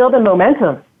 We start building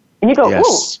momentum, and you go,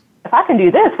 "Ooh, if I can do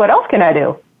this, what else can I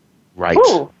do?" Right.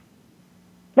 Ooh,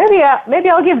 maybe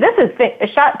I'll give this a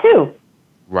shot too.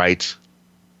 Right.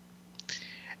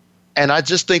 And I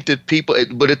just think that people,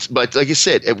 but like you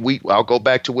said, I'll go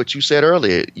back to what you said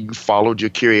earlier. You followed your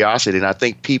curiosity, and I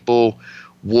think people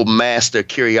will mask their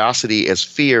curiosity as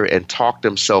fear and talk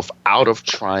themselves out of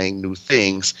trying new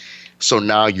things. So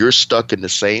now you're stuck in the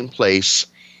same place,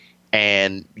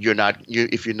 and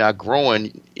if you're not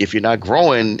growing,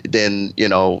 then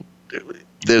you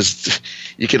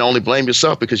can only blame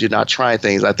yourself because you're not trying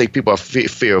things. I think people are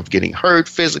fear of getting hurt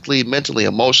physically, mentally,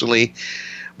 emotionally.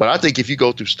 But I think if you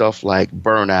go through stuff like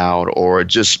burnout or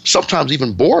just sometimes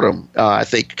even boredom, I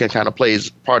think can kind of play a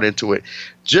part into it.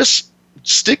 Just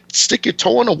stick your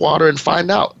toe in the water and find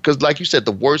out. Because like you said,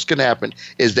 the worst can happen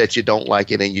is that you don't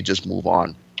like it and you just move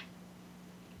on.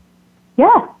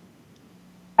 Yeah.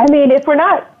 I mean, if we're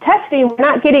not testing, we're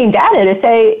not getting data to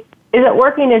say, is it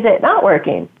working, is it not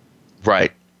working?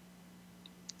 Right.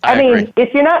 I mean,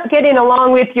 if you're not getting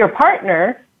along with your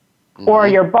partner or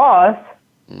your boss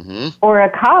or a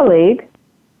colleague,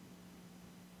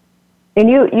 and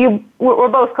we're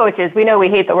both coaches. We know we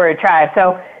hate the word tribe.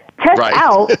 So test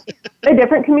out a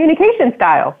different communication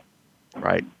style.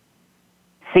 Right.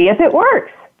 See if it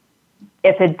works.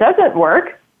 If it doesn't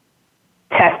work,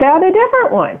 test out a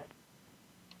different one.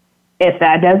 If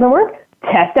that doesn't work,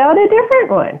 test out a different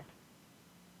one.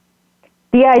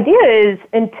 The idea is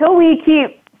until we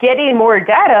keep getting more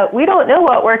data, we don't know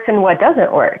what works and what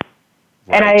doesn't work.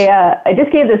 Right. And I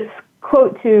just gave this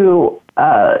quote to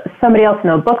somebody else in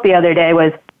a book the other day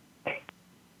was,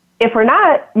 if we're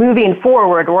not moving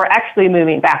forward, we're actually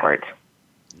moving backwards.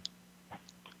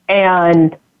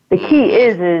 And the key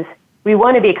is we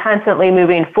want to be constantly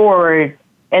moving forward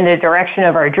in the direction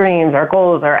of our dreams, our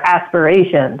goals, our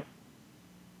aspirations.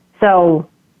 So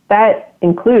that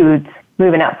includes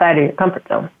moving outside of your comfort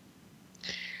zone.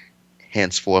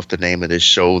 Henceforth, the name of this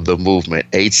show, The Movement,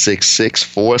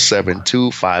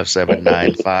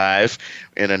 866-472-5795.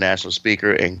 International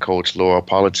speaker and coach Lora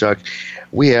Polowczuk.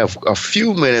 We have a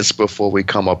few minutes before we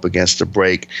come up against the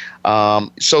break.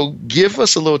 So give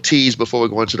us a little tease before we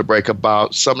go into the break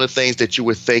about some of the things that you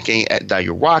were thinking. Now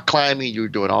you're rock climbing, you're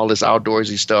doing all this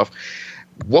outdoorsy stuff.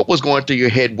 What was going through your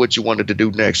head, what you wanted to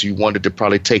do next? You wanted to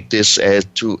probably take this as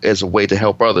a way to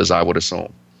help others, I would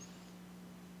assume.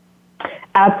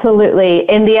 Absolutely.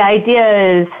 And the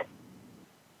idea is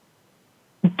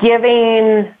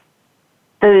giving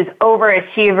those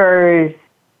overachievers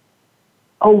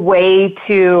a way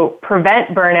to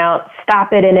prevent burnout,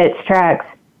 stop it in its tracks,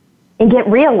 and get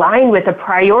realigned with the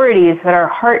priorities that are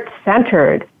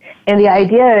heart-centered. And the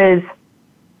idea is,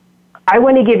 I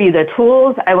want to give you the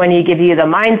tools, I want to give you the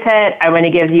mindset, I want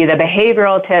to give you the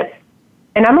behavioral tips,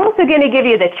 and I'm also going to give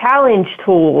you the challenge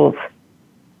tools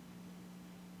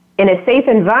in a safe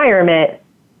environment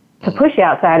to push you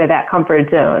outside of that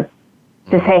comfort zone.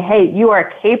 To say, hey, you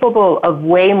are capable of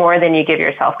way more than you give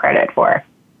yourself credit for.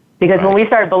 Because when we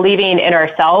start believing in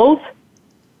ourselves,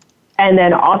 and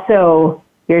then also,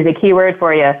 here's a key word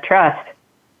for you, trust.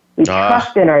 We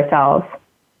trust in ourselves.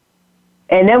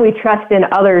 And then we trust in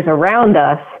others around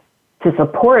us to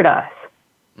support us.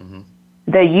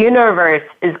 the universe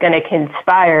is going to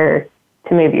conspire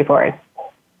to move you forward.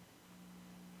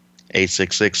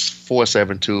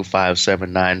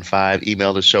 866-472-5795.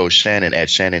 Email the show, Shannon at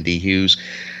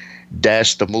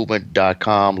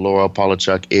shannondhughes-themovement.com. Lora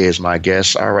Polowczuk is my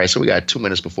guest. All right, so we got 2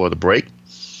 minutes before the break.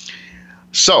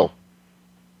 So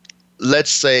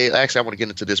let's say, actually, I want to get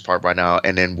into this part right now,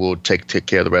 and then we'll take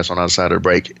care of the rest on the other side of the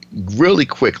break really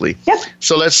quickly. Yep.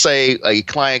 So let's say a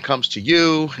client comes to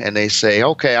you and they say,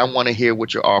 okay, I want to hear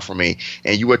what you're offering me.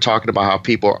 And you were talking about how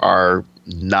people are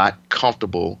not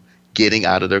comfortable getting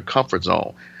out of their comfort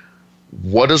zone.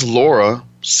 What does Lora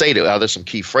say to? Are there some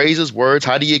key phrases, words?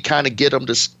 How do you kind of get them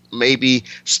to maybe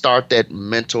start that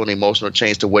mental and emotional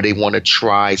change to where they want to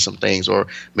try some things, or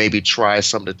maybe try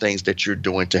some of the things that you're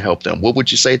doing to help them? What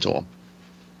would you say to them?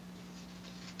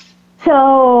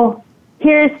 So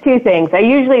here's two things. I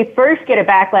usually first get a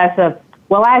backlash of,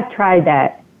 well, I've tried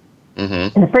that.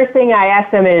 Mm-hmm. And the first thing I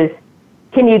ask them is,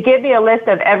 can you give me a list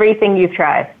of everything you've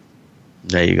tried?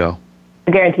 There you go.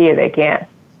 I guarantee you they can't.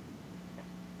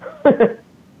 The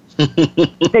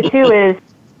two is,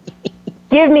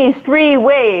 give me 3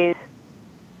 ways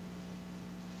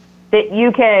that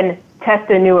you can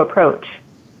test a new approach,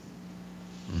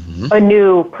 a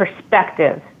new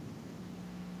perspective.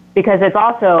 Because it's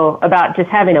also about just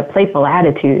having a playful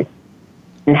attitude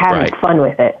and having fun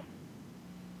with it.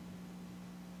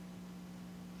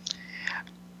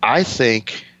 I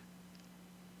think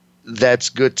that's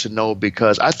good to know,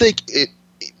 because I think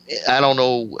I don't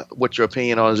know what your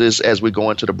opinion on this as we go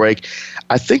into the break.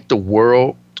 I think the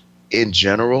world in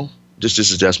general, this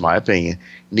is just my opinion,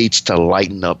 needs to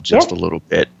lighten up just a little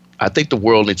bit. I think the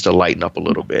world needs to lighten up a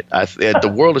little bit.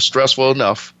 The world is stressful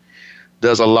enough.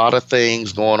 There's a lot of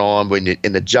things going on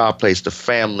in the job place, the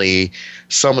family,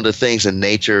 some of the things in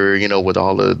nature, with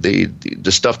all of the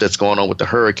stuff that's going on with the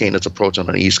hurricane that's approaching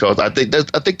on the East Coast. I think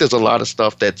there's a lot of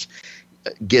stuff that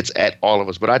gets at all of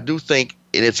us. But I do think,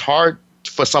 and it's hard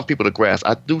for some people to grasp,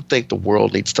 I do think the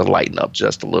world needs to lighten up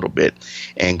just a little bit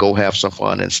and go have some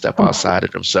fun and step outside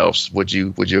of themselves. Would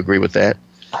you agree with that?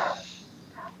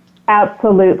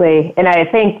 Absolutely. And I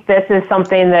think this is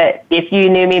something that if you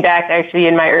knew me back actually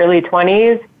in my early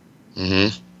 20s,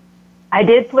 I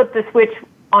did flip the switch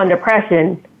on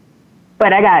depression,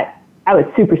 but I was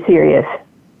super serious.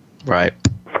 Right.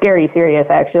 Scary serious,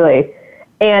 actually.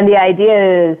 And the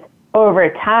idea is, over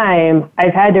time,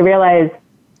 I've had to realize,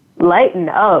 lighten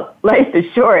up. Life is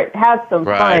short. Have some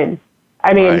fun.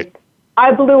 I mean,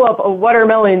 I blew up a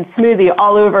watermelon smoothie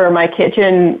all over my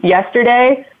kitchen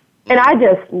yesterday, and I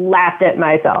just laughed at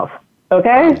myself.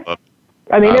 Okay?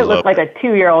 I mean, it looked like a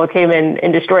 2-year-old came in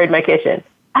and destroyed my kitchen.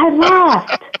 I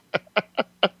laughed.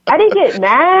 I didn't get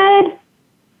mad.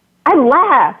 I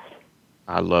laughed.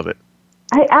 I love it.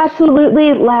 I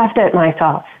absolutely laughed at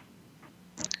myself.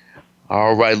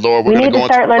 All right, Lora, we need to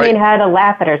start learning how to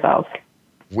laugh at ourselves.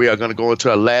 We are going to go into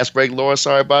our last break, Lora.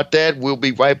 Sorry about that. We'll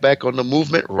be right back on The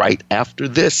Movement right after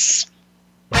this.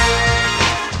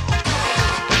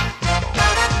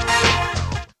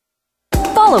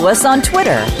 Follow us on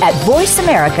Twitter at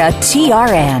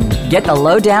VoiceAmericaTRN. Get the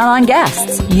lowdown on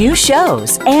guests, new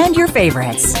shows, and your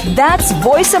favorites. That's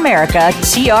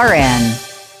VoiceAmericaTRN.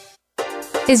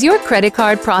 Is your credit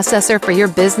card processor for your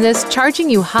business charging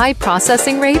you high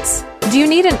processing rates? Do you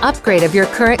need an upgrade of your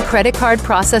current credit card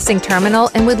processing terminal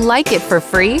and would like it for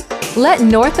free? Let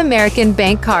North American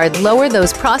Bank Card lower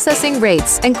those processing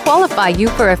rates and qualify you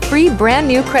for a free brand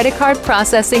new credit card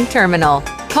processing terminal.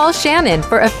 Call Shannon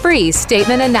for a free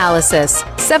statement analysis,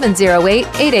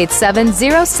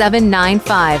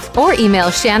 708-887-0795, or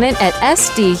email Shannon at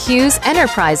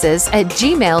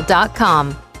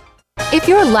sdhughesenterprises@gmail.com. If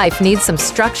your life needs some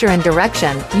structure and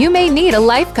direction, you may need a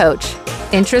life coach.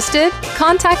 Interested?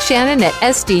 Contact Shannon at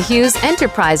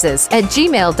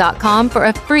sdhughesenterprises@gmail.com for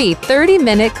a free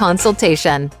 30-minute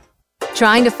consultation.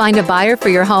 Trying to find a buyer for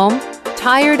your home?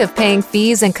 Tired of paying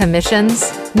fees and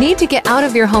commissions? Need to get out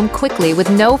of your home quickly with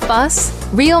no fuss?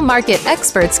 Real Market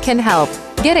Experts can help.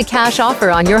 Get a cash offer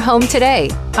on your home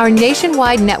today. Our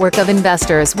nationwide network of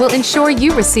investors will ensure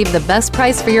you receive the best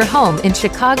price for your home in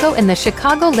Chicago and the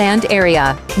Chicagoland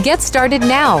area. Get started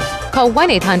now. Call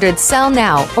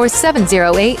 1-800-SELL-NOW or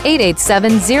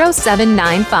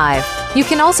 708-887-0795. You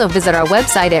can also visit our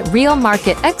website at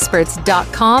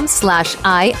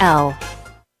realmarketexperts.com/IL.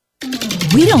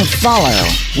 We don't follow,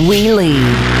 we lead.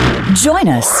 Join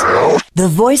us, the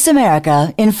Voice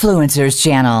America Influencers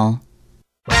Channel.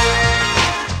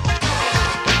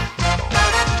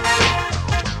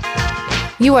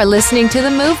 You are listening to The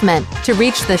Movement. To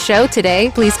reach the show today,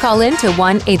 please call in to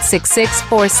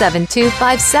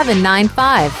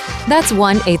 1-866-472-5795. That's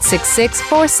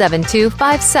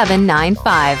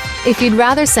 1-866-472-5795. If you'd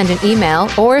rather send an email,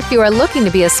 or if you are looking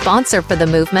to be a sponsor for The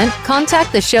Movement,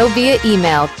 contact the show via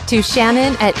email to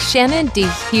Shannon at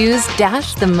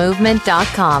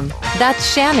shannondhughes-themovement.com.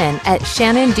 That's Shannon at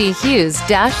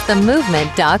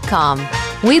shannondhughes-themovement.com.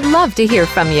 We'd love to hear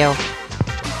from you.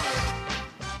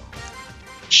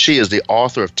 She is the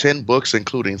author of 10 books,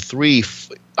 including 3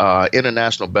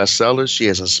 international bestsellers. She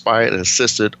has inspired and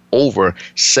assisted over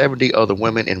 70 other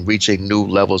women in reaching new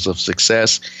levels of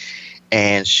success.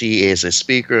 And she is a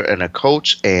speaker and a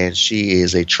coach, and she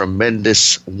is a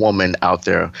tremendous woman out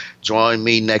there. Join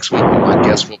me next week. My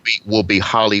guest will be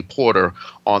Holly Porter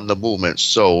on The Movement.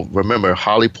 So remember,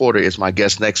 Holly Porter is my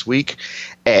guest next week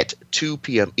at 2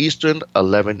 p.m. Eastern,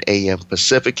 11 a.m.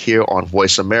 Pacific here on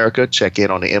Voice America. Check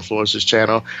in on the Influencers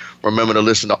channel. Remember to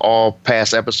listen to all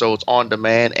past episodes on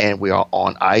demand, and we are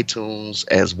on iTunes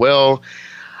as well.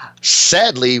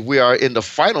 Sadly, we are in the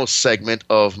final segment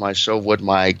of my show with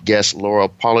my guest, Lora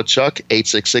Polowczuk,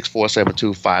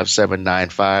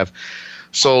 866-472-5795.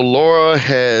 So Lora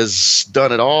has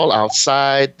done it all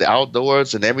outside, the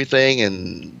outdoors, and everything,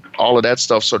 and all of that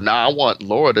stuff. So now I want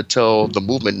Lora to tell the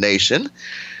Movement Nation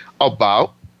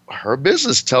about her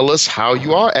business. Tell us how you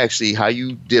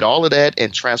did all of that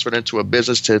and transferred into a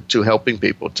business to helping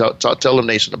people. Tell the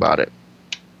nation about it.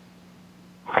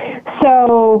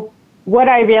 So what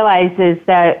I realized is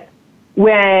that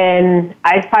when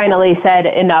I finally said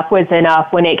enough was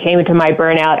enough when it came to my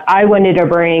burnout, I wanted to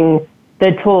bring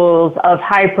the tools of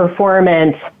high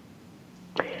performance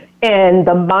and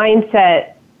the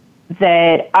mindset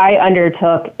that I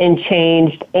undertook and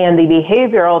changed, and the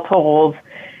behavioral tools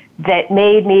that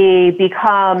made me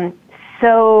become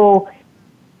so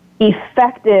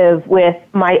effective with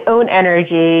my own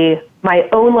energy, my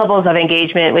own levels of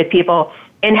engagement with people,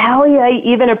 and how I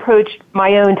even approached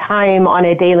my own time on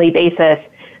a daily basis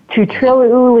to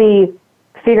truly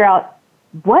figure out,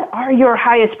 what are your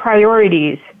highest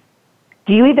priorities?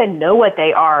 Do you even know what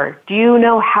they are? Do you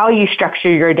know how you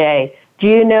structure your day? Do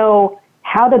you know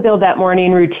how to build that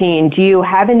morning routine? Do you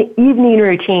have an evening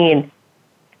routine?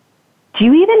 Do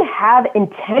you even have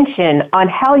intention on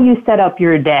how you set up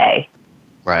your day?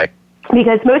 Right.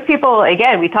 Because most people,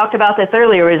 again, we talked about this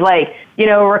earlier, is like,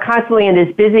 we're constantly in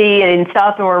this busy and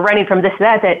stuff, and we're running from this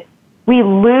and that we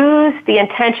lose the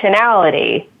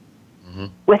intentionality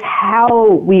with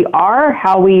how we are,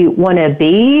 how we want to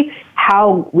be,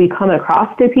 how we come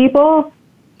across to people.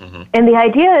 And the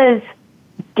idea is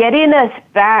getting us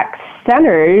back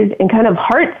centered and kind of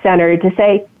heart-centered to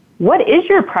say, what is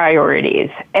your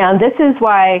priorities? And this is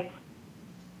why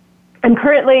I'm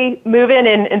currently moving,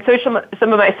 and some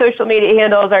of my social media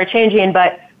handles are changing,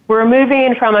 but we're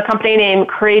moving from a company named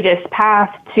Courageous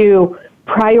Path to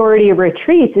Priority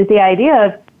Retreats. Is the idea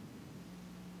of,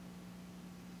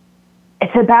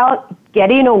 it's about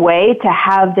getting away to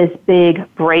have this big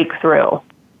breakthrough.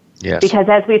 Yes. Because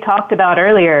as we talked about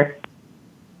earlier,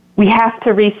 we have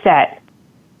to reset.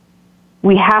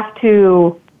 We have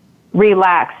to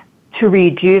relax, to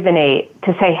rejuvenate,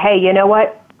 to say, hey, you know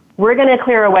what? We're going to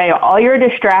clear away all your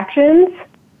distractions,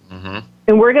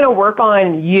 and we're going to work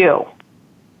on you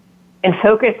and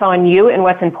focus on you and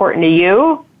what's important to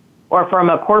you. Or from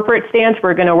a corporate stance,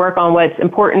 we're going to work on what's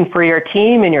important for your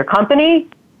team and your company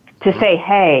to say,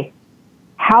 hey,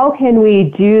 how can we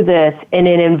do this in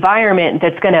an environment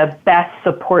that's going to best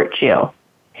support you?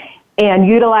 And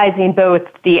utilizing both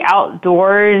the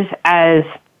outdoors as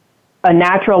a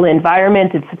natural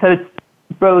environment that's supposed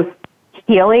both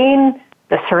healing,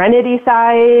 the serenity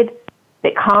side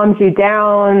that calms you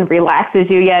down, relaxes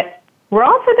you, yet we're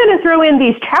also going to throw in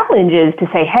these challenges to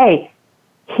say, hey,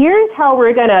 here's how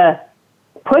we're going to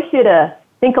push you to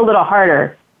think a little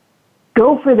harder.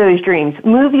 Go for those dreams.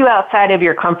 Move you outside of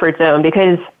your comfort zone,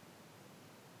 because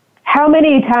how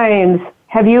many times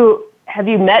have you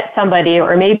met somebody,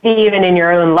 or maybe even in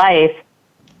your own life,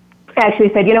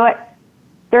 actually said, you know what,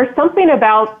 there's something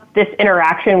about this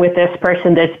interaction with this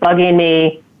person that's bugging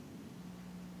me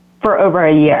for over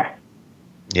a year.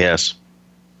 Yes.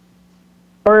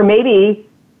 Or maybe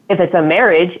if it's a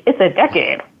marriage, it's a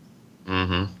decade.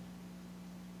 To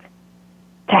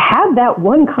have that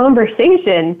one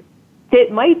conversation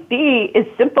that might be as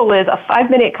simple as a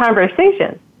 5-minute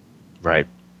conversation. Right.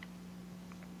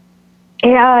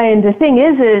 And the thing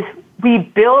is we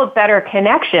build better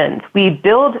connections. We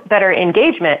build better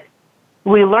engagement.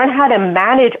 We learn how to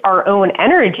manage our own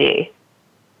energy.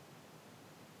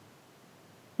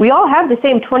 We all have the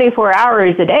same 24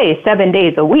 hours a day, 7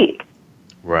 days a week.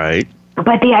 Right.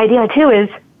 But the idea, too, is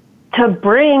to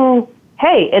bring,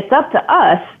 hey, it's up to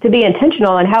us to be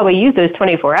intentional in how we use those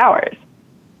 24 hours.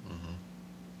 Mm-hmm.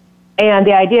 And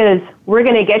the idea is we're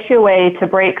going to get you a way to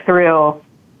break through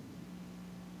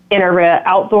in an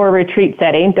outdoor retreat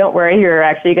setting. Don't worry, you're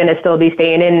actually going to still be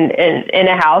staying in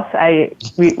a house.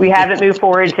 We haven't moved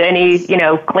forward to any,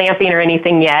 glamping or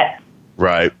anything yet.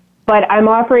 Right. But I'm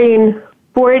offering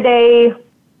 4-day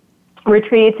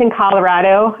retreats in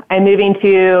Colorado. I'm moving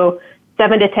to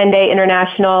 7 to 10-day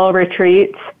international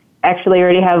retreats. Actually,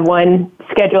 already have one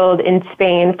scheduled in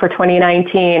Spain for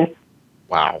 2019.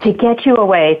 Wow. To get you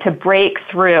away, to break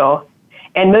through.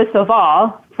 And most of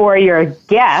all, for your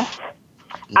guests,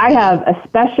 I have a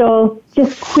special,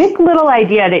 just quick little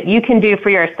idea that you can do for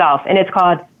yourself, and it's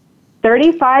called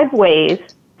 35 Ways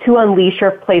to Unleash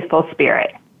Your Playful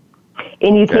Spirit.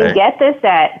 And you can get this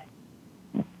at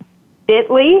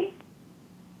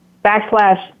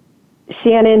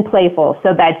bit.ly/Shannon Playful.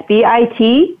 So that's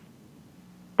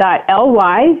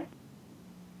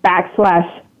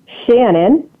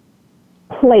bit.ly/Shannon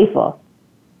Playful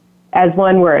as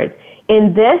one word.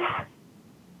 In this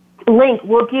link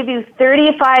will give you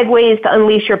 35 ways to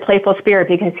unleash your playful spirit,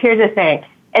 because here's the thing.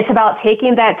 It's about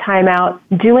taking that time out,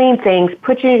 doing things,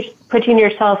 putting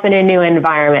yourself in a new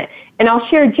environment. And I'll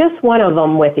share just one of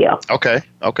them with you. Okay.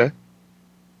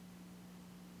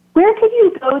 Where could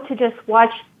you go to just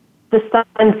watch the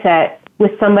sunset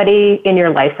with somebody in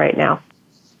your life right now?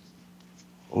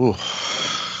 Ooh.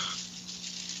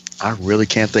 I really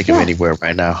can't think of anywhere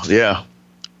right now. Yeah.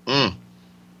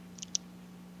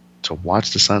 To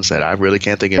watch the sunset. I really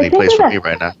can't think of any place for me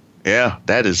right now. Yeah,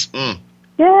 that is.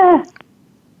 Yeah.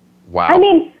 Wow. I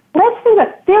mean, let's think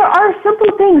about, there are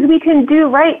simple things we can do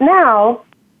right now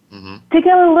to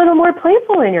get a little more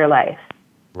playful in your life.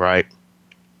 Right.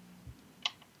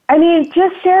 I mean,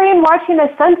 just sharing, watching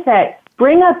a sunset,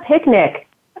 bring a picnic.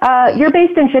 You're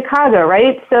based in Chicago,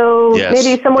 right? So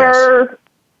maybe somewhere,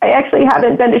 I actually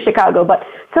haven't been to Chicago, but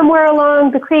somewhere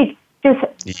along the creek,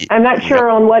 I'm not sure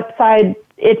on what side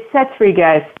it sets for you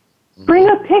guys. Bring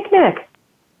a picnic.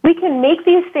 We can make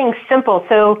these things simple.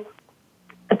 So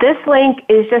this link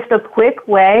is just a quick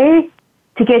way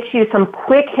to get you some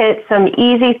quick hits, some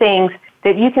easy things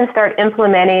that you can start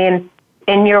implementing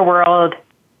in your world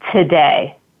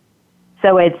today.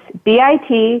 So it's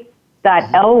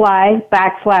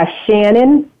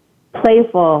bit.ly/Shannon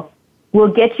Playful. We'll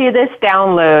get you this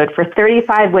download for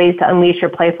 35 ways to unleash your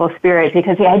playful spirit,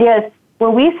 because the idea is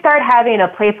when we start having a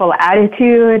playful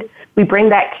attitude, we bring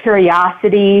that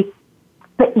curiosity,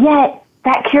 but yet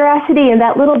that curiosity and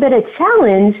that little bit of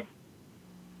challenge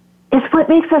is what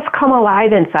makes us come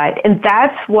alive inside. And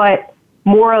that's what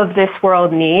more of this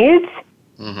world needs,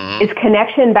 is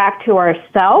connection back to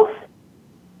ourselves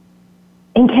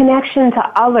and connection to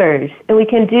others. And we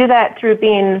can do that through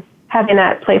having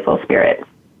that playful spirit.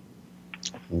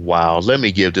 Wow. Let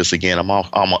me give this again. I'm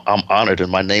honored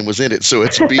and my name was in it. So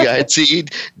it's BIT.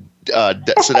 So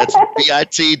that's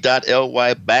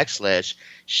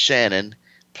bit.ly/Shannon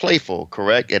Playful,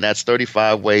 correct? And that's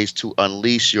 35 ways to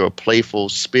unleash your playful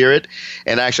spirit.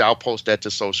 And actually, I'll post that to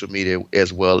social media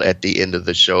as well at the end of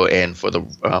the show and for the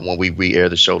when we re-air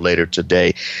the show later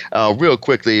today. Real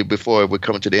quickly, before we're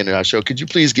coming to the end of our show, could you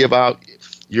please give out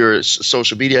your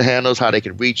social media handles, how they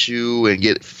can reach you and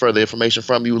get further information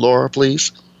from you, Lora,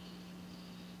 please?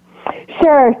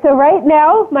 Sure. So right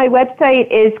now, my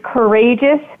website is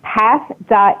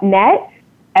courageouspath.net.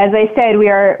 As I said,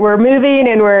 we're moving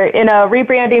and we're in a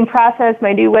rebranding process.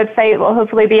 My new website will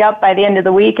hopefully be up by the end of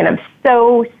the week, and I'm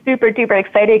so super duper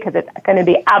excited because it's going to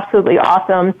be absolutely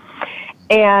awesome.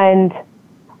 And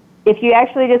if you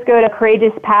actually just go to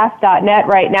courageouspath.net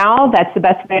right now, that's the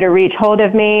best way to reach hold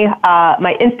of me.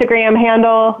 My Instagram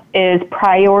handle is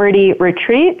Priority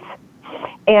Retreats,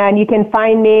 and you can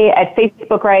find me at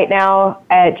Facebook right now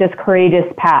at just Courageous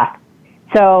Path.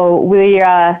 So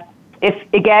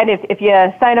if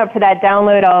you sign up for that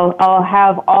download, I'll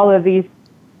have all of these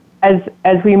as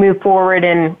we move forward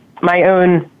in my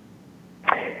own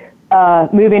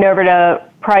moving over to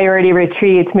Priority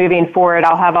Retreats. Moving forward,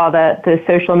 I'll have all the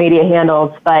social media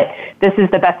handles, but this is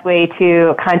the best way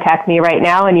to contact me right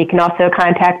now. And you can also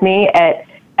contact me at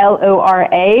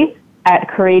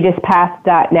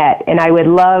LORA@courageouspath.net. And I would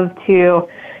love to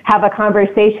have a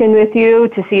conversation with you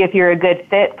to see if you're a good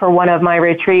fit for one of my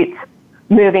retreats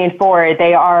moving forward.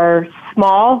 They are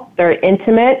small, they're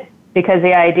intimate, because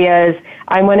the idea is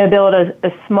I want to build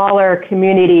a smaller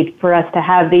community for us to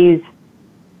have these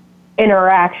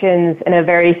interactions in a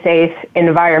very safe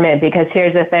environment. Because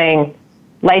here's the thing,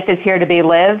 life is here to be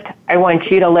lived. I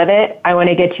want you to live it. I want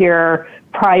to get your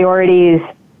priorities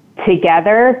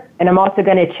together. And I'm also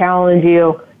going to challenge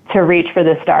you to reach for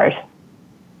the stars.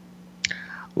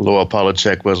 Lora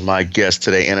Polowczuk was my guest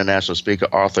today, international speaker,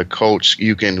 author, coach.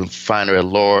 You can find her at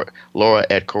Lora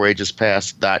at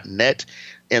courageouspaths.net,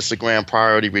 Instagram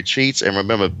Priority Retreats, and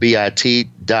remember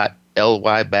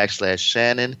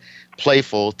bit.ly/Shannon.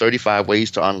 Playful, 35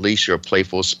 ways to unleash your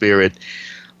playful spirit.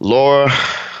 Lora,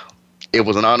 it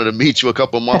was an honor to meet you a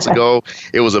couple months ago.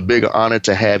 It was a big honor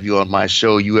to have you on my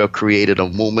show. You have created a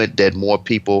movement that more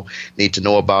people need to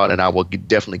know about, and I will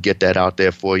definitely get that out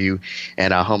there for you.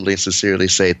 And I humbly and sincerely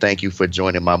say thank you for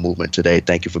joining my movement today.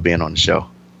 Thank you for being on the show.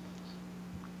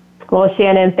 Well,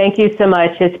 Shannon, thank you so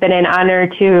much. It's been an honor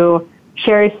to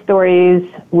share stories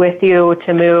with you,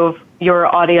 to move your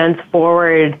audience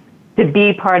forward, to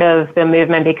be part of the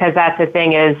movement, because that's the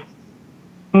thing, is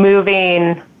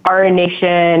moving our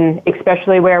nation,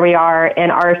 especially where we are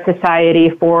in our society,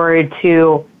 forward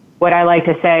to what I like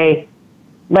to say,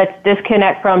 let's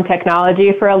disconnect from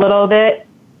technology for a little bit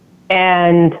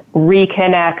and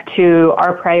reconnect to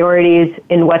our priorities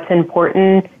in what's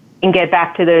important and get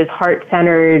back to those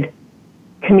heart-centered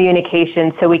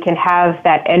communications so we can have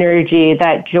that energy,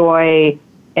 that joy,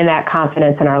 and that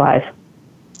confidence in our lives.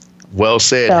 Well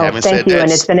said. So thank you, and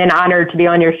it's been an honor to be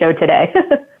on your show today.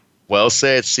 Well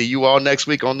said. See you all next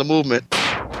week on The Movement.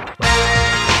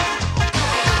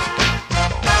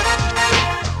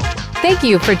 Thank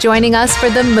you for joining us for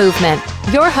The Movement.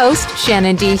 Your host,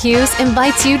 Shannon D. Hughes,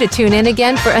 invites you to tune in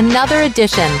again for another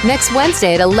edition next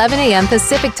Wednesday at 11 a.m.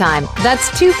 Pacific Time.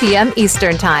 That's 2 p.m.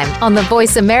 Eastern Time on the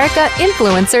Voice America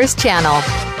Influencers channel.